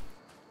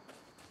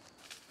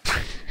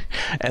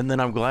 And then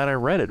I'm glad I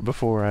read it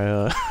before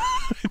I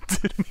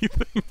did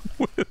anything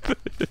with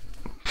it.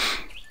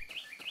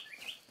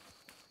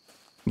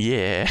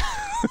 Yeah.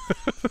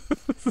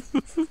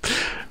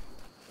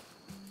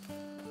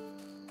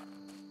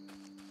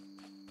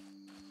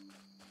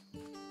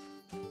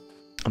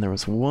 And there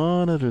was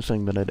one other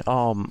thing that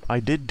I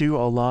did do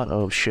a lot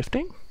of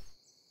shifting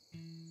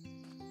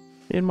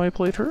in my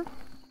playthrough.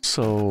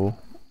 So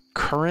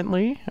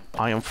currently,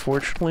 I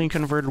unfortunately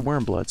converted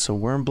Wormblood, so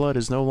Wormblood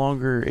is no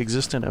longer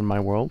existent in my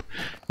world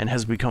and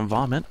has become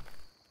vomit.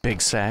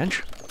 Big Sag.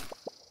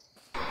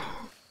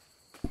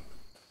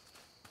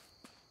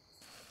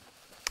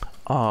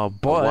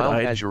 But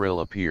I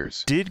Azuril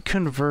appears. did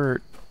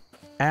convert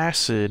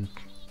acid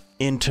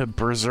into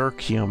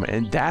Berserkium,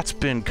 and that's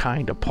been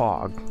kinda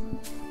pog.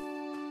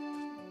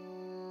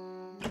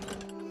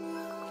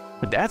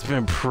 But that's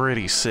been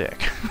pretty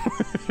sick.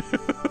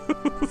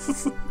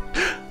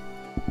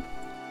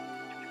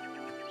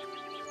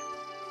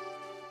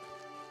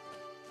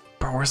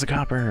 Bro, where's the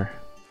copper?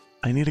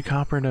 I need a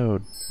copper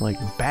node. Like,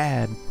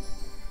 bad.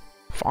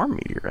 Farm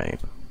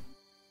meteorite.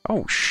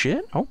 Oh,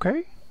 shit?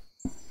 Okay.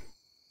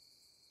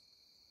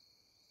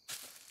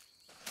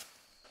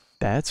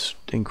 That's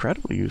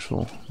incredibly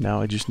useful.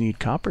 Now I just need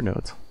copper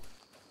nodes.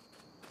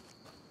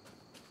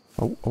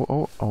 Oh,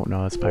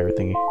 no, that's pirate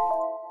thingy.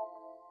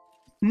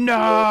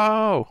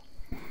 No!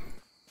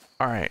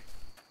 Alright.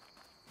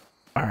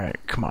 Alright,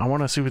 come on. I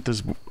want to see what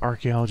this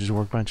archaeologist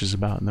workbench is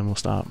about, and then we'll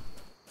stop.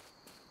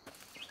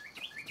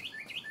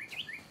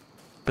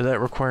 But that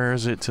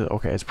requires it to...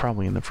 Okay, it's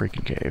probably in the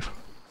freaking cave.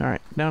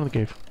 Alright, down to the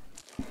cave.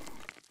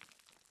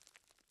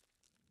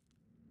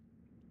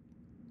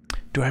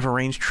 Do I have a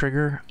range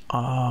trigger?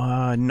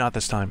 Not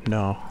this time,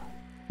 no.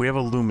 We have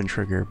a lumen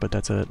trigger, but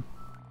that's it.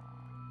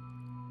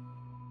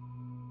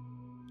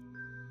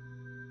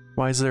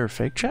 Why is there a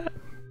fake chat?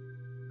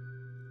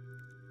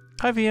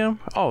 Hi VM.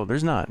 Oh,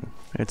 there's not.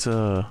 It's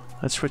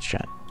that's Twitch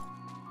chat.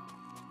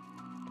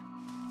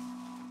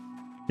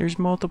 There's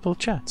multiple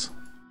chats.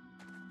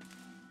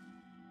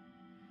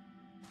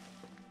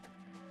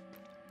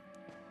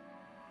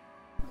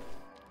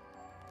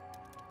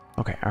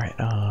 Okay,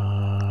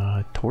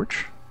 alright,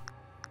 torch?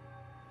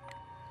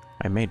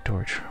 I made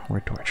torch.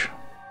 Where torch?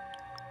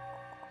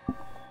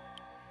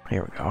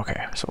 Here we go.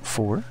 Okay, so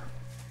 4.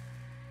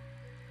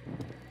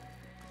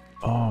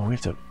 Oh, we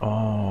have to...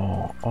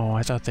 Oh,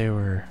 I thought they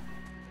were...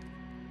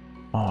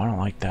 Oh, I don't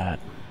like that.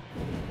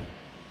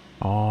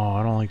 Oh,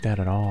 I don't like that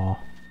at all.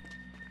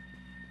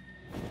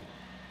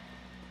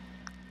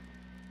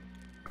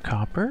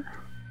 Copper?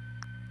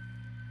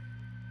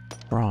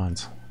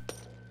 Bronze.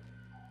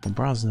 Well,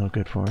 bronze is no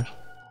good for us.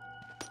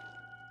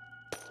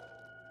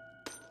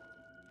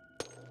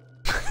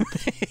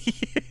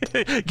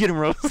 Get him,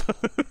 Rose.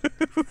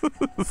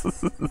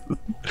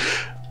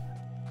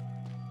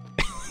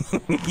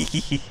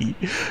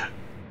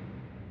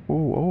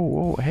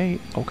 Oh, hey,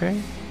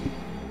 okay.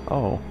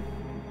 Oh,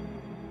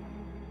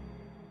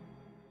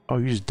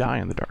 you just die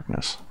in the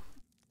darkness.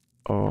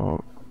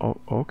 Oh,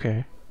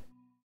 okay.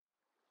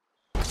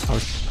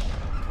 Oh,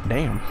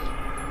 damn.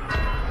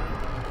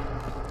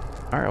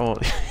 Alright, well,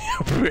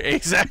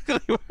 exactly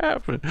what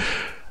happened.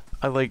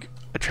 I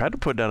tried to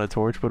put down a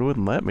torch, but it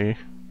wouldn't let me.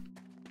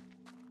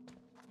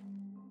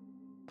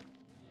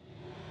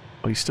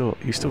 Oh, you still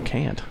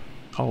can't.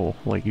 Oh,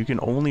 like you can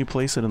only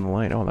place it in the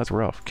light. Oh, that's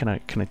rough. Can I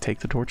take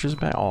the torches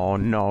back? Oh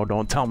no,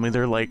 don't tell me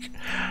they're like...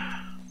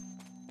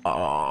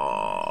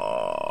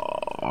 Oh,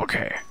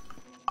 okay.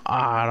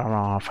 I don't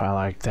know if I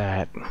like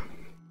that.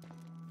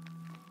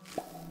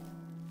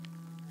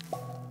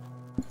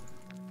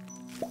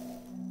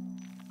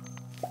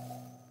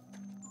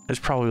 There's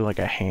probably like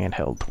a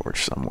handheld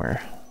torch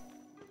somewhere.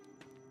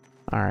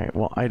 Alright,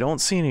 well, I don't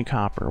see any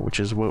copper, which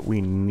is what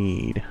we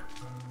need.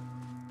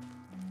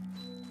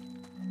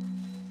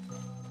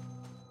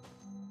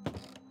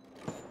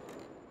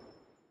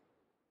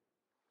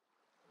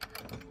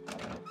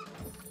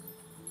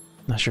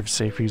 Not sure if it's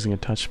safe for using a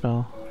touch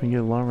spell. You can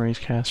get a long range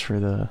cast for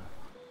the...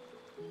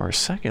 Or a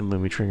second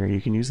Lumi trigger. You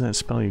can use that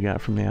spell you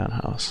got from the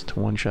outhouse to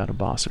one-shot a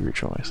boss of your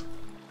choice.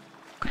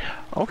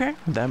 Okay,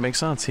 that makes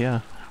sense,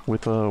 yeah.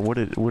 With what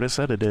it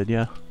said it did,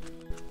 yeah.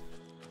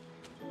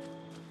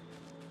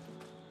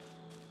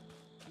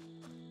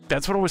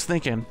 That's what I was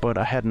thinking, but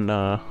I hadn't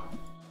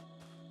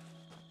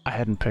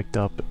picked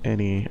up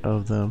any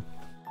of them.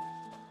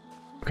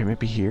 Okay,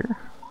 maybe here?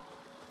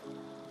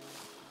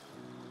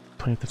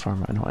 Plant the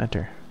farm. No,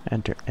 enter.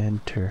 Enter.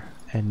 Enter.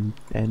 And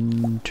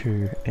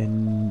enter.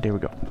 And there we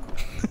go.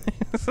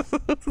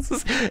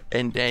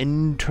 And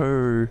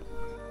enter.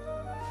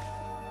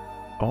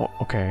 Oh,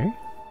 okay.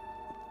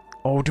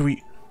 Oh, do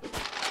we...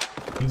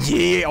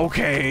 Yeah,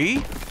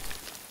 okay.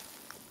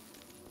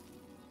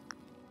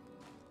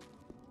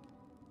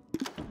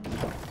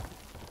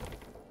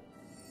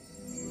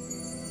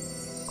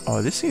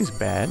 Oh, this seems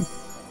bad.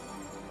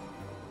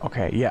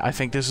 Okay, yeah, I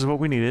think this is what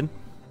we needed.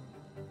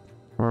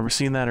 I remember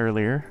seeing that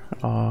earlier.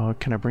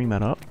 Can I bring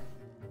that up?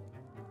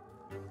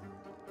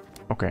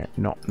 Okay,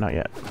 no, not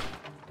yet.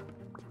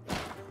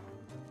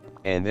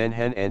 And then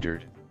hen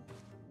entered.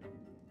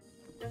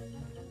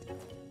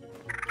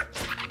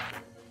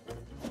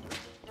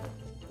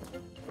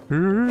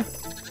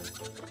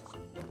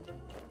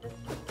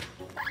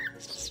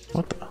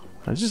 What the?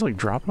 I just like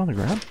drop it on the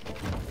ground?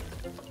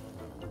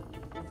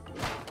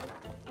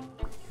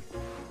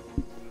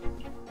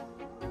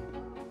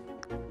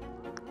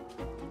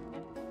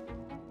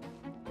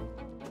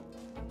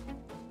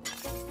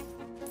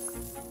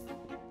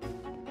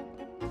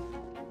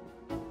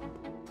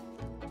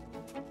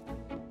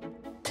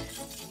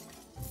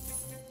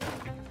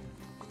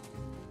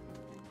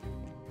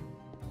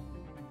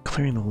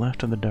 Clearing the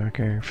left of the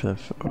dark area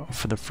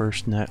for the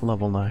first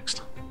level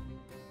next.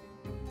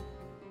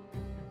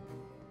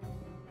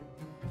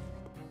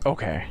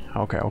 Okay,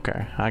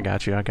 okay. I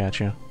got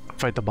you.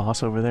 Fight the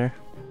boss over there.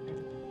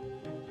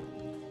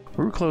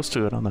 We were close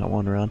to it on that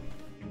one run.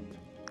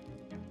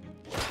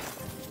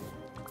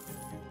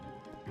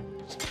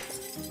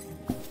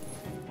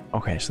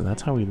 Okay, so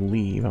that's how we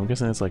leave. I'm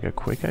guessing it's like a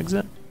quick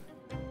exit.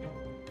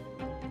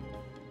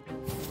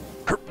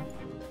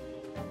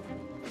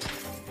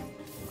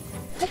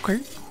 Okay.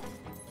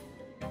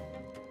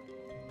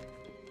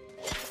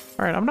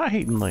 Alright, I'm not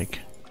hating, like,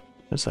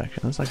 this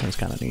section. This section's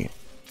kind of neat.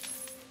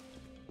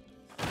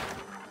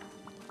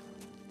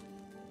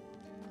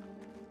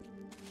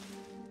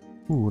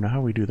 Ooh, now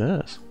how we do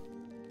this?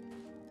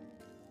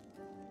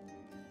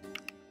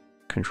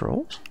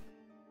 Controls?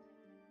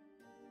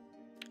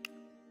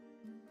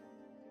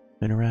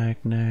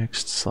 Interact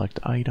next, select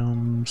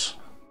items.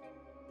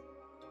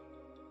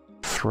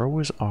 Throw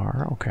is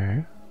R,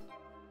 okay.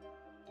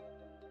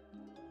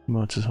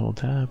 Emotes is hold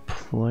tab,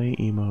 play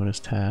emote is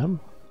tab.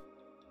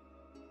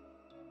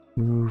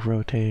 Move,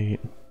 rotate.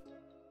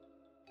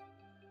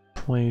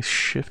 Place,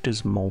 shift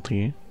is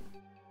multi.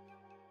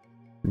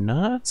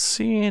 Not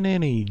seeing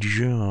any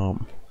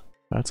jump.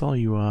 That's all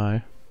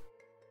UI.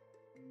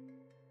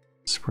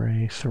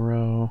 Spray,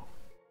 throw.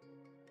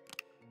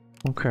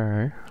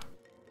 Okay.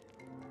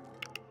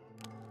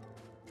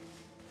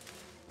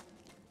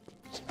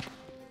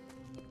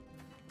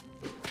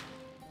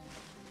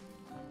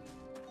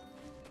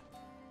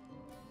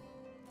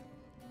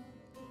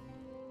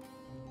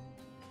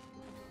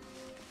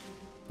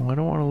 Well, I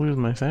don't want to lose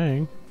my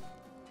thing.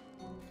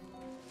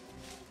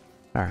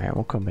 Alright,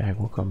 we'll come back,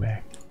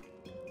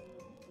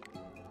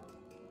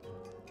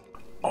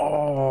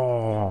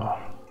 Oh,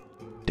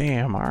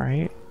 damn,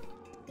 alright.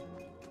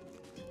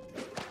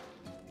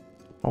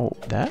 Oh,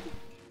 that?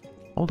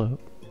 Hold up.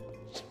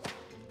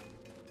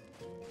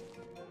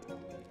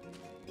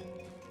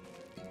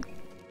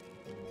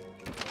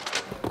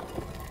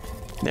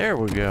 There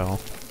we go.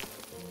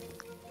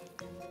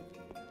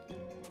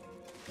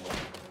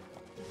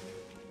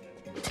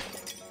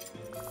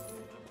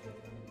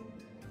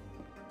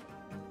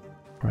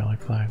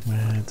 Relic 5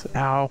 minutes.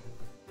 Ow!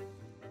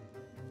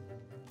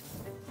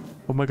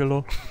 Oh my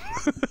god.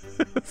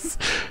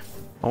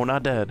 Oh,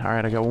 not dead.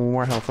 Alright, I got one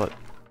more health left.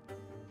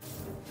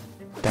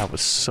 That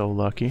was so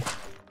lucky.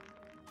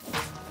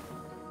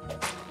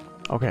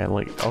 Okay,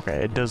 like,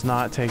 okay, it does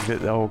not take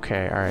that.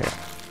 Okay, alright.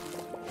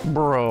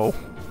 Bro.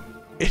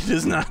 It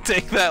does not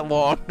take that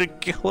long to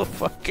kill a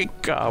fucking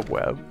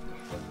cobweb.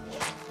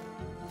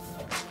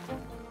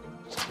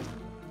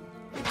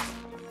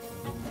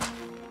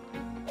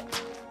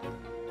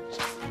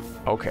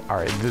 Okay,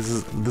 alright, this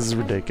is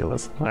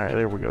ridiculous. Alright,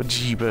 there we go.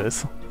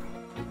 Jeebus.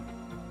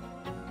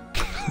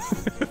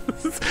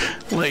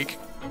 Like,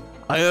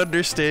 I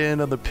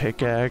understand on the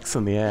pickaxe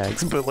and the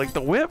axe, but like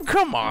the whip,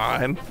 come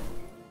on!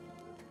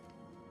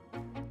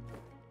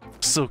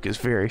 Silk is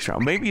very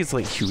strong. Maybe it's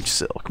like huge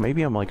silk.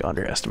 Maybe I'm like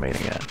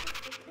underestimating it.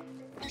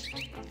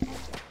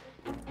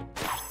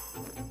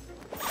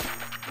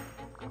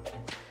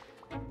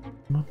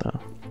 What the?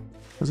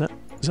 Is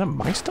that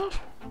my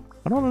stuff?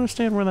 I don't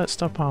understand where that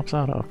stuff pops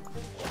out of.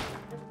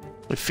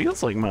 It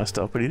feels like my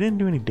stuff, but he didn't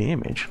do any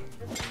damage.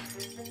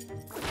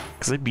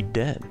 Because I'd be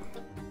dead.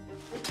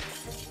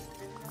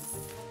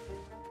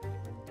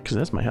 Because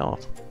that's my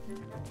health.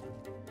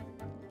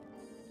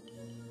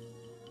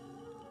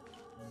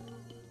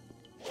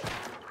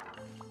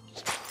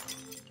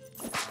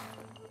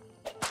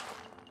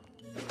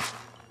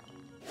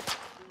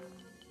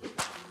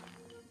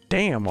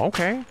 Damn,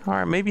 okay.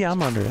 Alright, maybe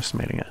I'm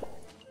underestimating it.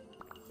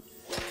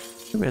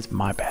 Maybe it's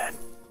my bad.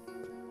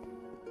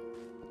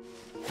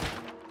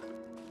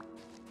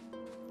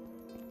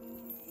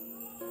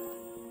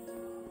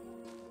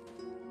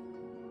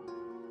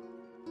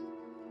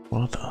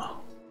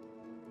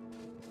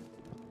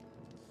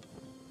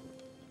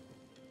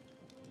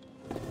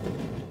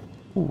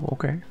 Ooh,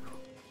 okay.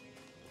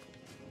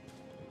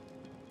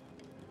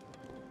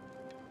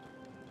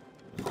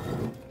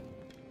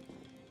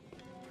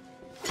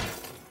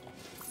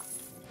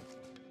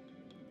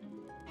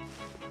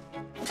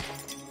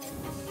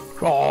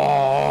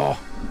 Oh!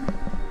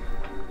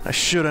 I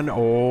shouldn't.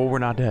 Oh, we're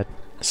not dead.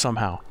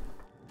 Somehow.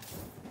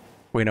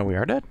 Wait, no, we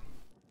are dead?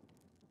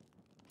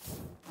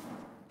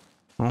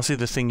 I don't see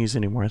the thingies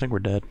anymore. I think we're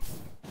dead.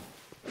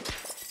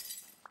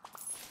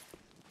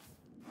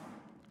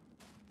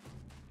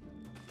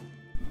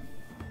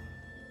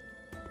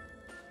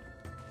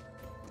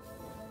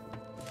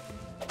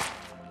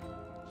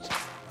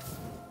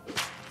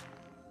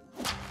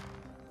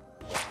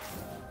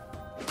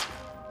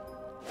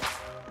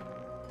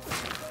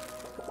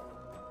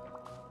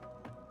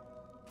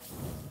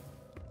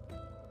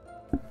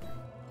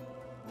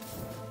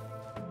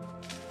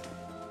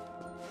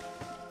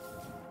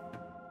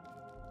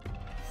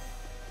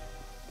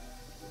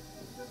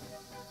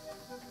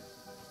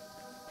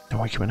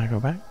 Why can we not go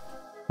back?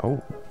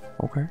 Oh,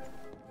 okay.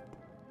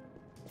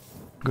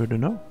 Good to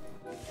know.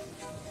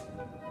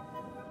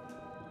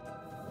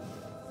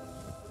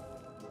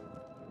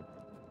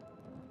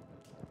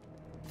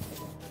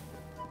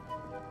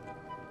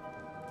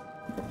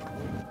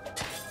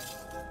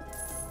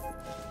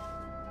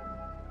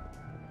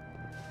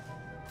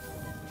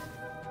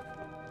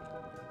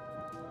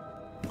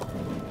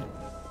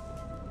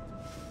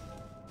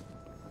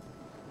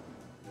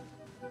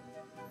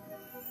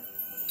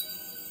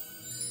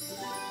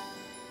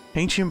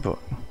 Ancient book.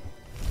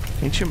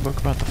 Ancient book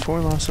about the 4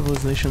 lost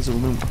civilizations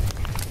of Luma.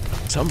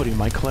 Somebody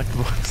might collect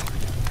books.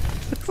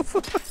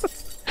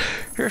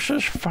 This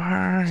is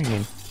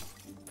fine.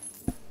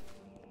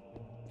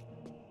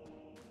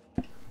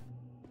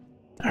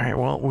 Alright,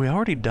 well, we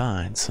already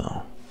died,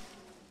 so...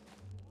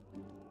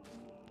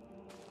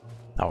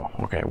 Oh,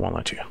 okay, it won't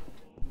let you.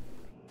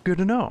 Good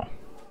to know.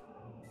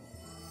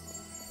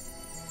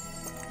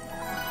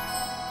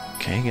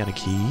 Okay, got a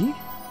key.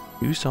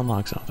 Used to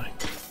unlock something.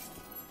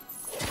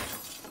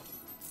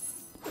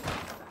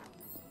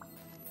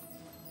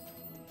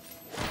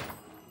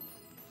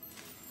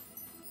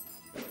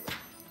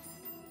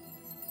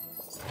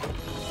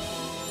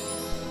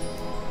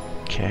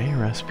 Okay,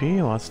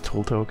 recipe, lots of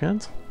tool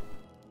tokens.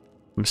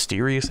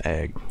 Mysterious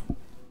egg.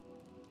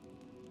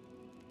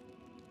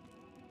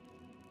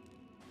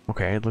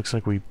 Okay, it looks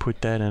like we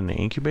put that in an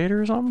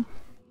incubator or something.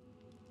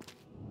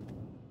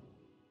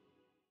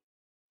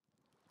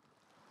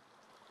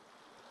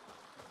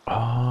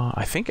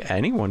 I think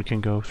anyone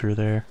can go through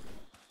there.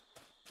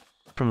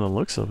 From the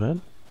looks of it.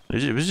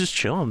 It was just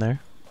chilling there.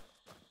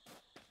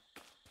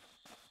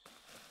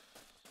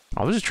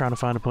 I was just trying to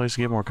find a place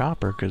to get more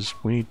copper, because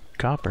we need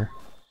copper.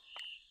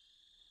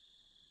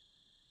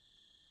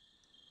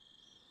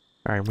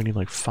 Alright, we need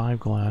like 5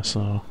 glass,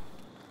 so...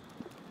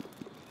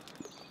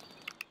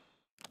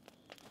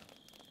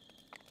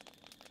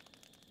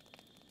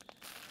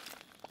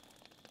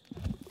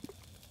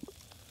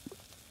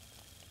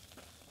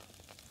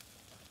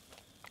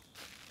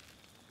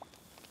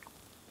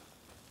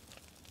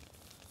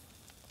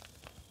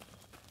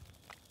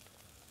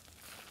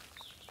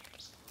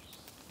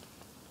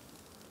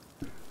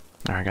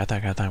 Alright, got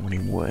that. We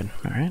need wood,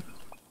 alright?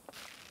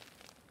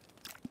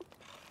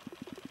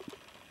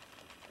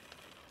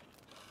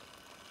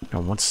 No,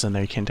 once it's in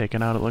there, you can't take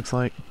it out, it looks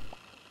like.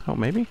 Oh,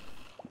 maybe?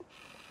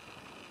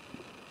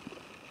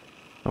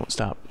 Oh,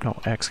 stop. No,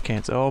 X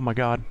can't. Oh my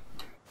god.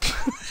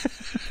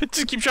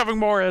 Just keep shoving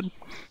more in.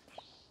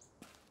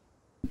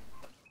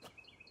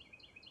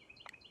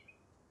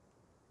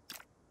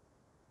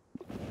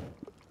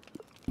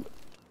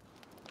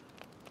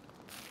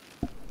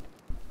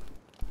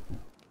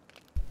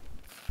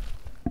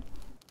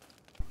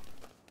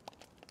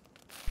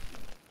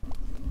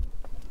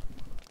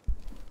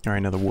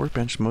 Alright, now the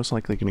workbench is most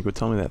likely going to go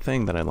tell me that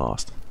thing that I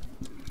lost.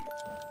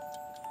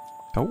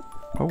 Oh,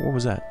 what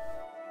was that?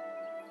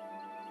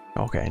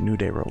 Okay, new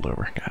day rolled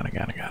over. Got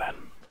it.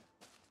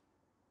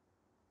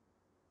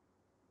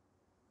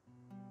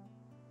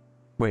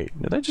 Wait,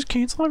 did that just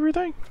cancel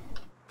everything?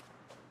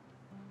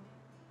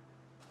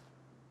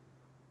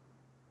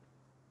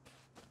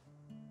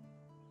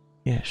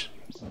 Yes.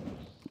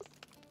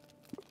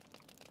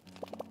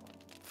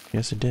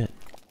 Yes, it did.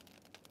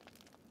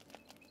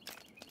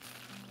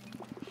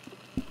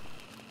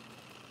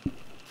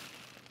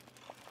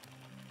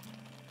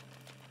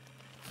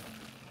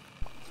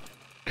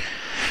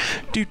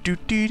 Do do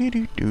do do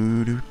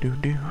do do do do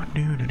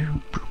do do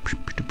do.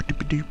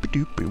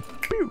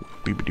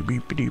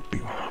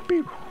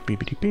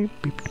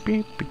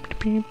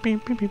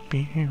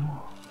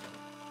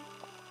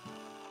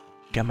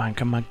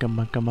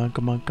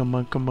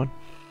 Come on.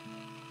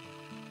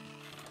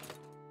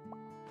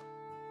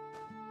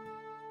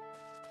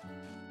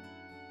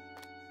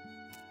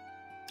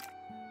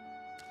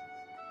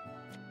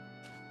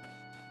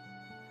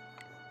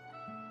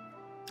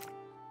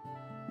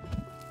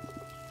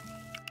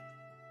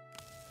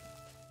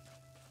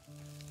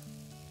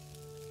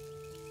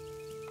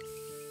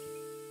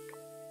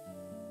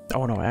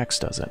 Oh no, X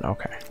does it.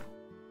 Okay.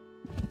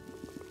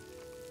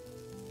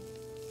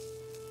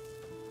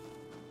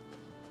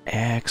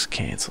 X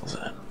cancels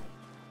it.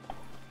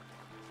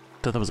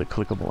 Thought that was a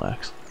clickable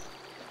X.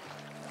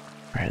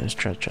 Alright, there's a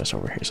treasure chest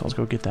over here, so let's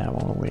go get that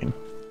while we're waiting.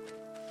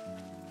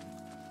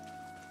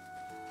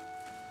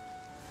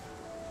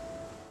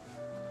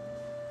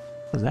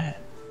 What's that?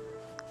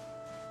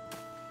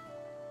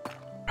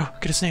 Oh,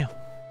 get a snail.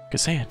 Get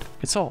sand.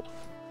 Get salt.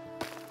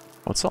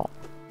 What's salt?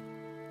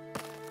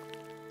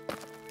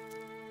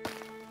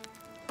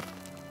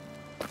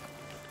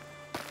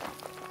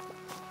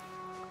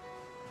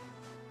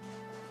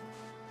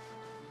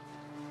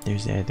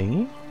 There's that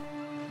thingy.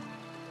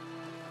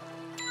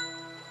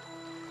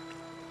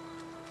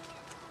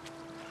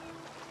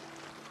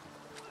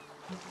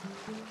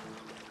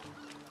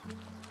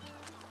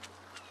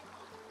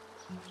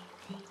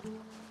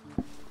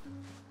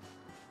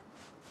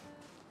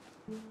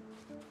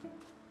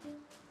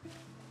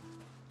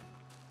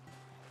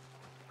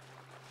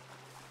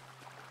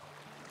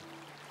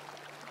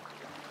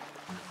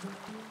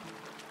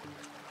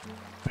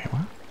 Wait,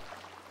 what?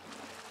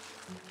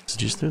 Is it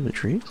just through the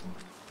trees?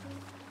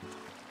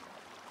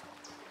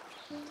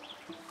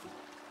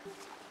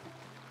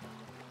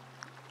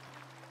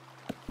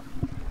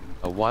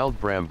 A wild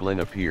bramblin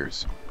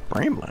appears.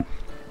 Bramblin?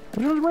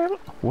 Which one's Bramblin?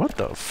 What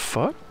the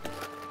fuck?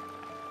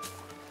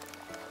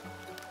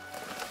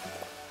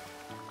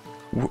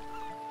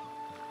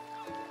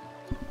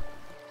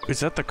 Is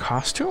that the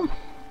costume?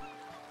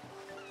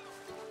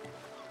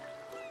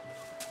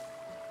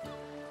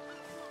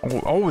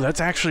 Oh, that's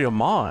actually a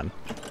mon.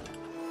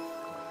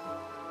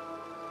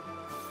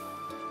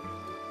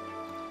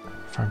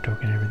 Farm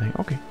token and everything.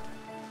 Okay.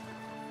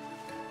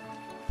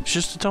 It's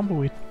just a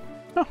tumbleweed.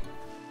 Oh.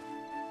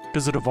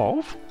 Does it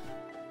evolve?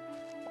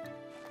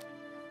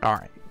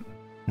 Alright.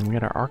 And we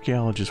got our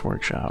archaeologist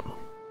workshop.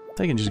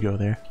 They can just go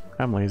there.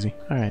 I'm lazy.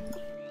 Alright.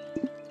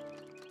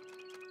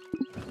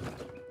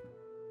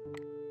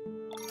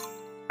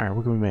 Alright,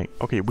 what can we make?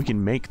 Okay, we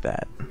can make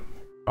that.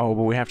 Oh,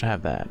 but we have to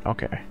have that.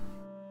 Okay.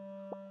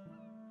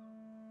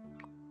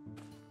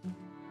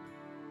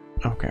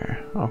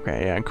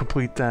 Okay, yeah, and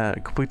complete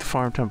that. Complete the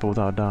farm temple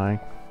without dying.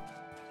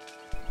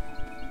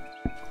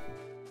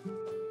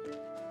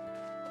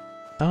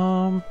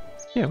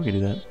 Yeah, we can do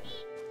that.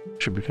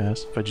 Should be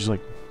fast if I just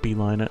like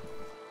beeline it.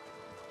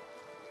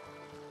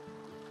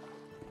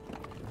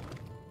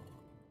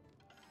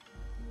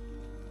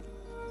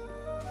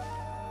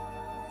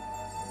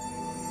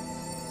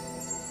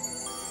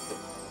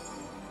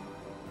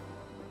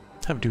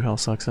 Having 2 health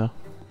sucks though.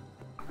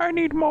 I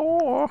need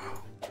more!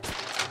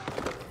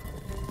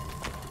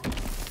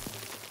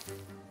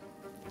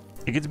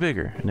 It gets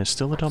bigger, and it's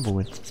still a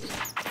tumbleweed.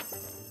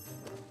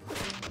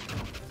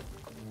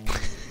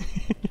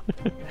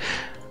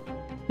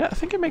 Yeah, I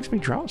think it makes me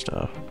draw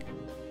stuff.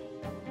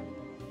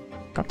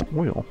 Got the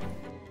oil.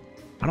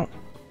 I don't...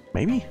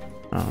 Maybe?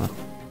 I don't know.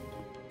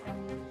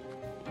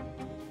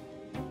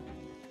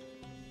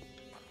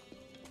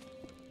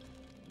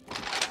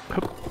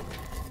 Hoop.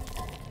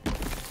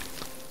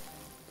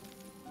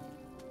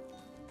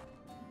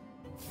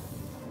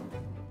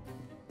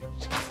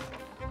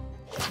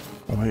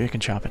 Well, maybe I can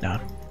chop it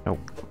down. Nope.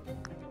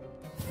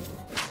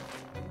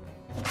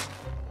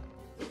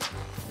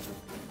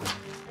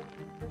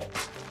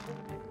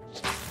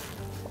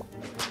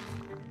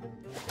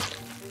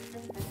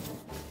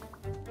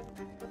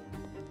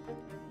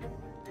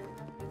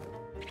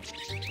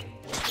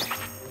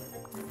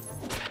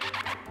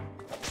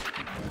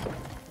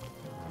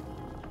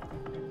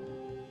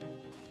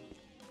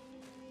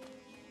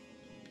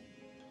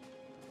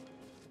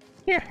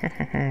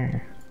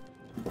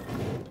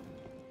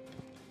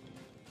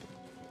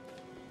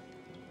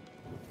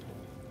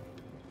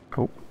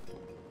 Oh.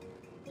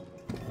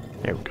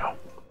 There we go.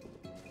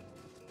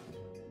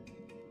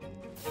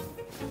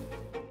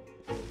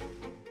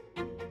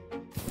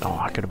 Oh,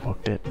 I could have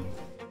booked it.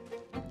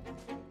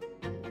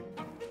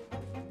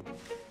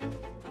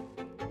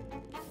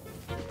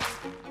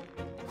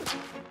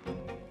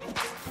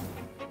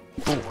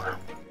 Four,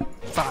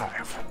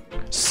 5,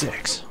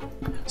 6,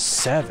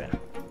 7,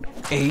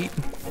 8.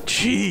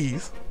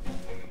 Jeez.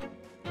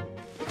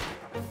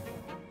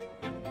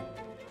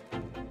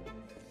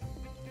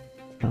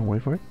 Oh,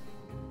 wait for it.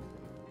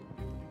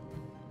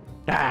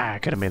 Ah, I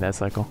could have made that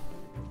cycle.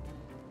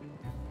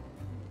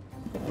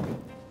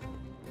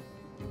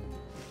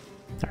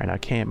 Alright, I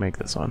can't make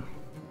this one.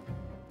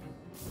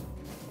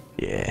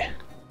 Yeah.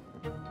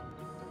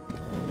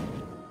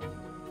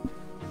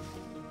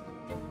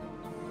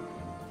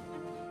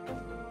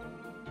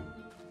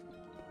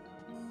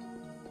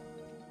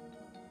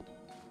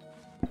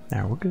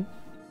 Now we're good.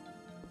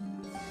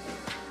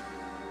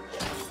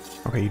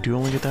 Okay, you do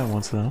only get that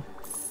once though.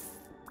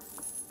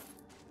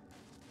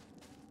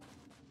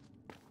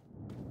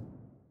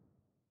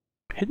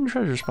 Hidden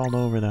treasure spawned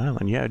all over the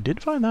island. Yeah, I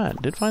did find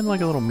that. Did find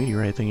like a little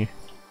meteorite thingy.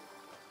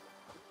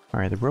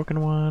 Alright, the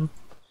broken one.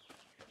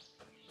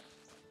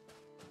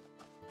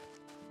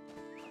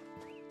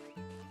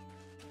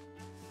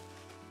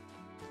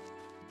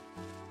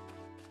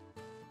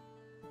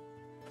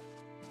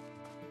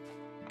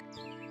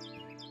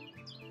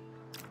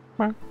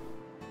 Well.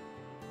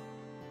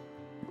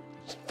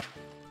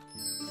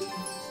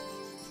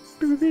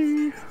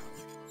 baby.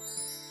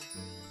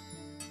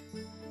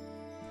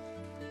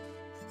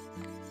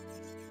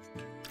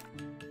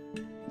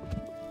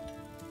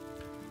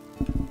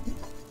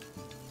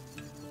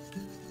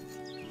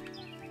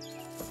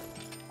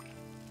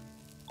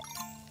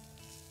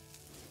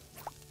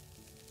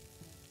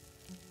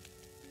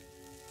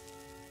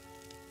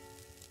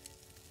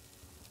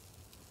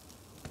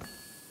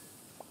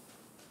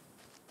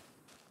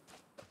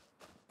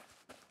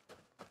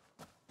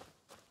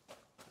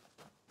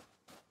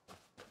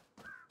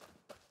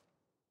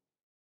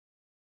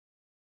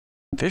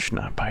 Fish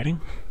not biting.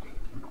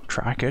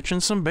 Try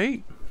catching some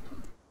bait.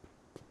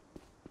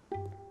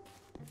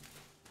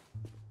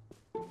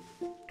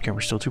 Okay,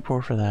 we're still too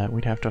poor for that.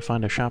 We'd have to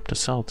find a shop to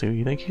sell to.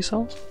 You think he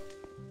sells?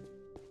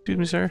 Excuse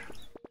me, sir.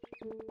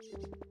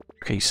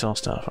 Okay, you sell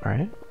stuff,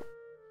 alright.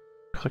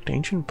 Collect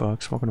ancient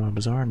books, welcome to my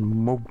bazaar,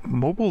 and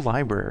mobile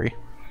library.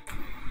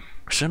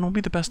 Shouldn't it be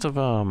the best of,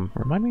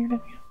 remind me your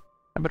name?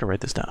 I better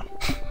write this down.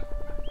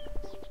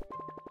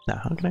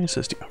 Now, how can I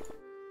assist you?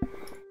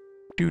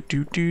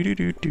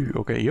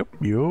 Okay, yep.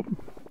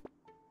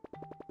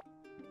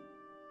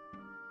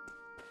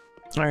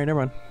 Alright, never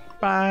mind.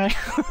 Bye!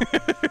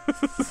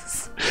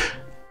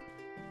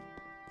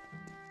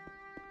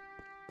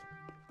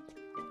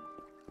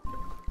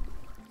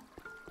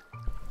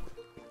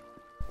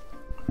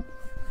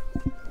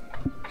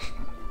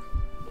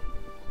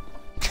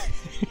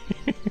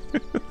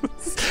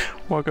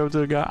 Walk up to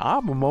the guy.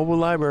 I'm a mobile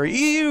library.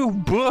 Ew,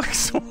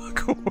 books!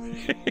 Walk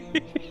away.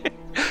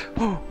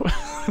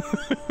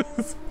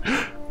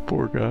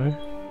 Poor guy.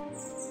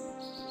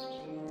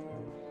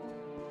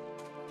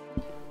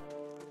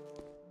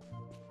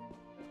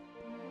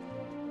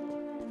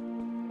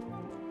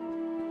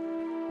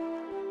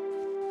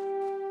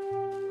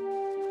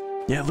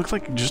 Yeah, it looks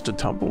like just a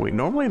tumbleweed.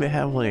 Normally they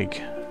have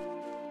like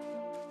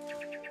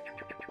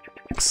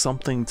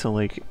something to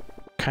like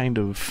kind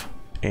of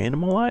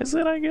animalize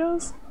it, I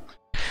guess.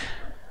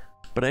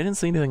 But I didn't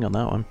see anything on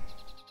that one.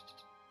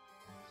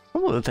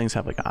 Some of the things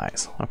have like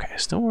eyes. Okay,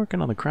 still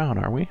working on the crown,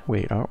 are we?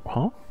 Wait,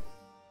 huh?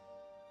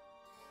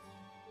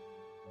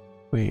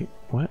 Wait,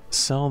 what?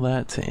 Sell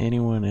that to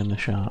anyone in the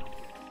shop.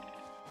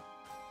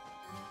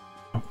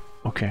 Oh,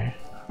 okay.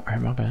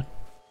 Alright, my bad.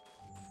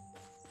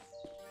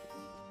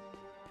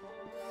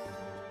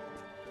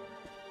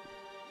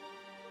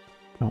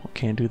 No,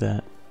 can't do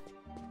that.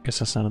 Guess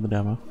that's not in the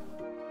demo.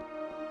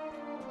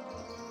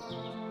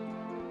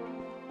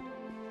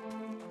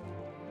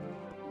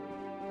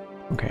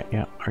 Okay,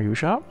 yeah. Are you a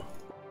shop?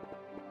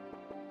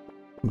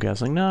 I'm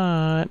guessing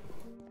not.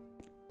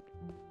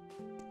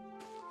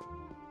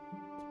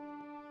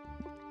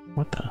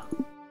 What the?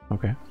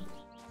 Okay.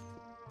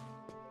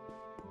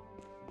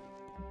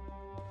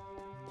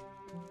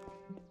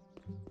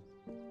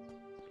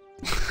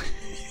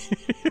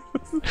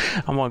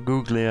 I'm on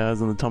googly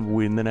eyes on the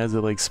tumbleweed, and then as it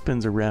like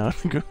spins around,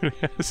 googly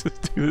eyes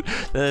do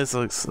this.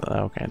 Looks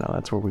okay. No,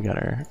 that's where we got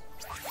our.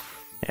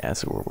 Yeah,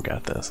 that's where we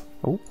got this.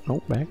 Oh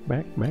no! Back.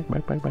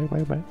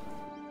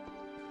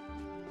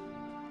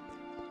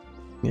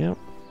 Yep.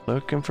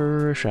 Looking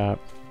for a shop.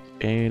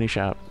 Any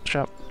shop.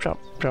 Shop.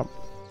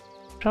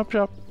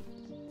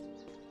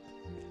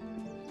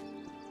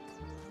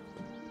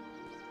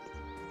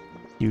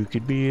 You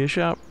could be a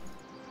shop,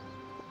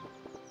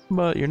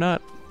 but you're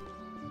not.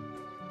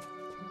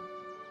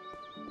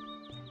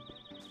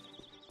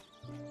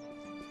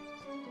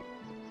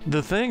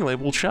 The thing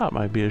labeled shop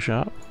might be a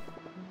shop.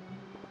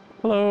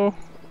 Hello.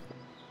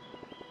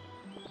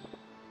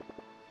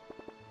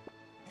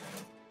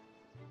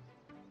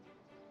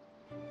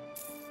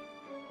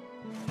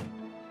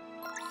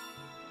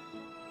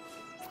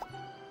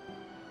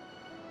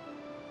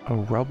 A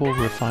rubble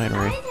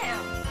refinery.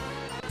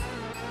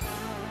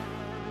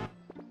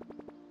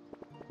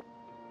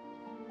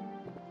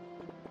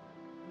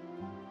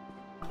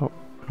 Oh,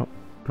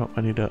 no,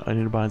 I need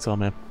to buy and sell,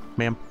 ma'am.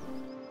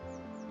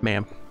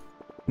 Ma'am.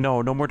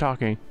 No more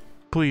talking.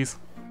 Please.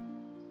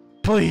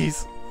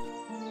 Please!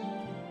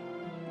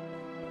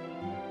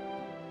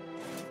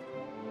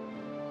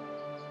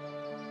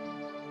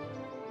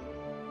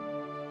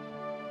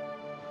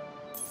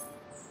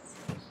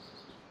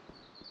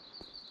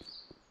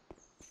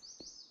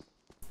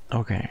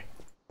 Okay.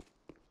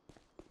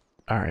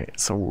 Alright,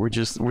 so we're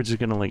just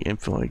gonna like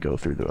infinitely go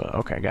through the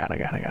okay, got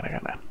it.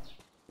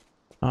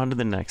 On to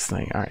the next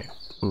thing. Alright.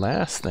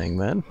 Last thing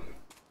then.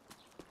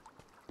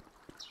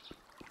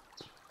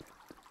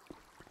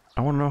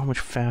 I want to know how much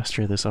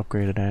faster this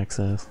upgraded axe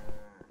is.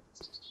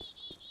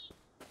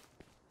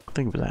 I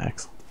think it was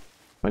axe.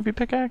 Might be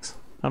pickaxe?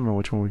 I don't know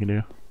which one we can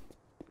do.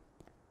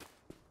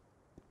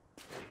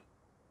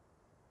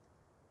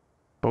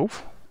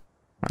 Both?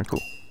 Alright,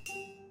 cool.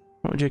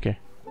 Oh, JK.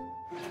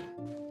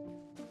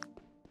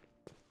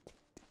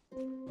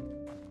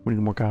 We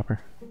need more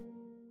copper.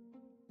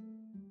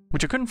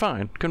 Which I couldn't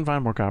find. Couldn't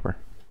find more copper.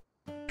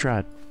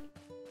 Tried.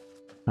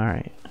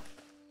 Alright.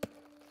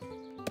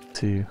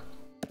 2,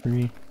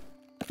 3,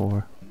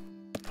 4,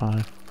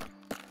 5,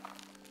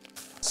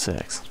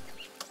 6.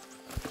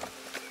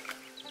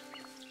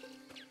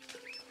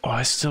 Oh,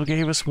 I still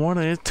gave us one.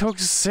 And it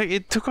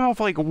took off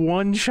like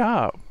one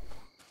shop.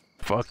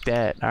 Fuck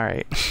that. All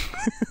right.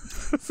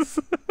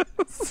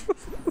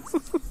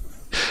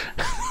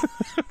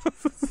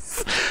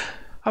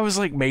 I was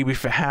like, maybe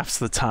for half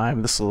the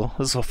time this will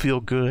feel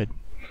good.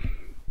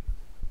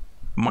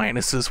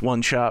 Minus this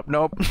one shop.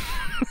 Nope.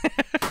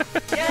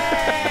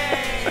 Yay!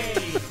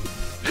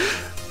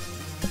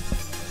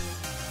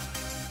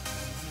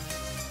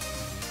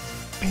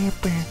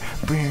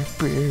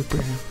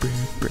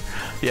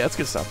 Yeah, it's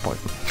good stuff. Point.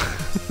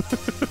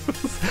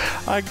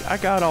 I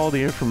got all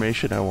the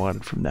information I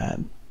wanted from that.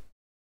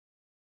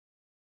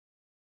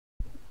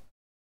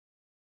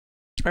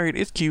 Alright,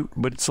 it's cute,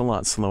 but it's a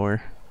lot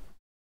slower.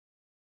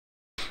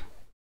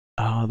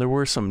 There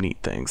were some neat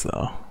things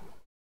though.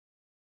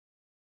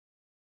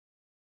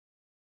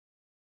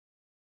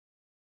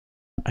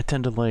 I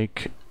tend to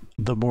like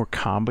the more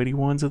comedy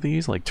ones of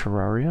these, like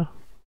Terraria.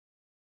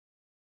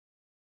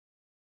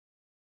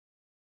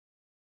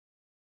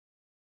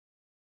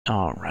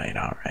 Alright.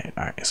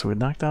 So we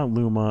knocked out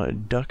Luma.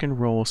 Duck and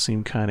Roll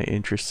seemed kind of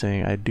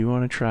interesting. I do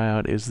want to try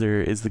out, is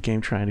the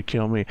game trying to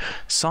kill me?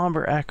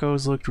 Somber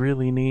Echoes looked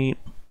really neat.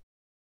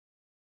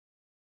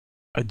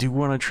 I do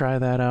want to try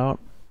that out.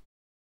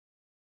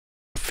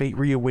 Fate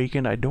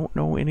Reawakened, I don't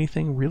know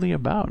anything really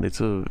about. It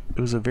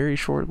was a very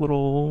short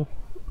little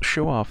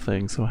show-off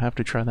thing, so I'll have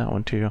to try that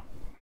one too.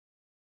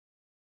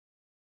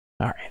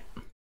 Alright.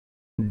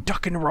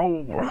 Duck and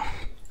Roll!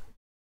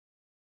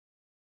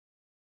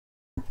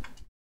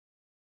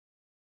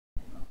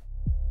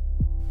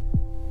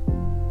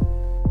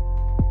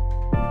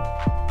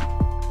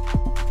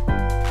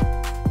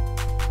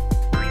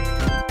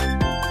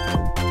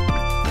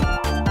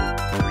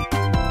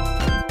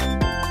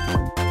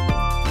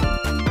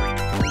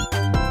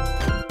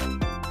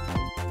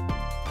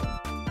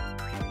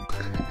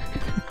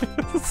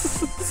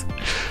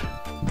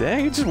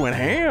 Dang, it just went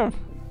ham.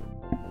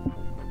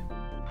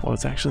 Well,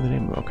 it's actually the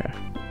name of it. Okay.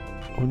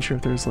 I wasn't sure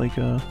if there's like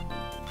an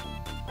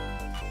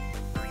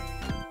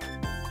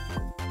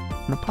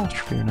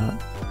apostrophe or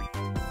not.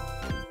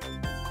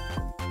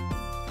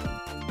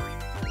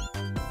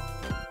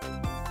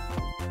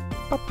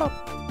 Pop, pop.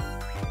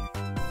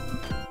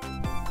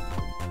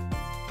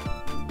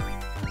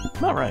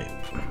 All right.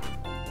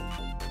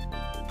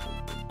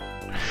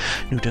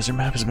 New desert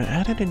map has been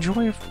added.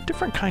 Enjoy a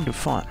different kind of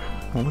fun.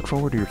 I'll look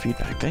forward to your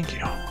feedback. Thank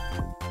you.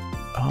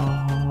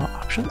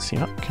 Options.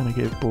 Yeah. Can I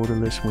get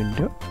borderless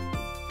window?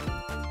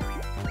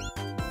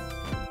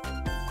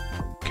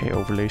 Okay,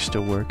 overlay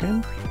still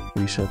working.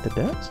 Reset the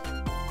depth.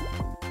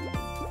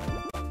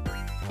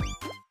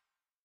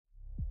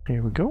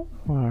 Here we go.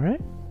 All right.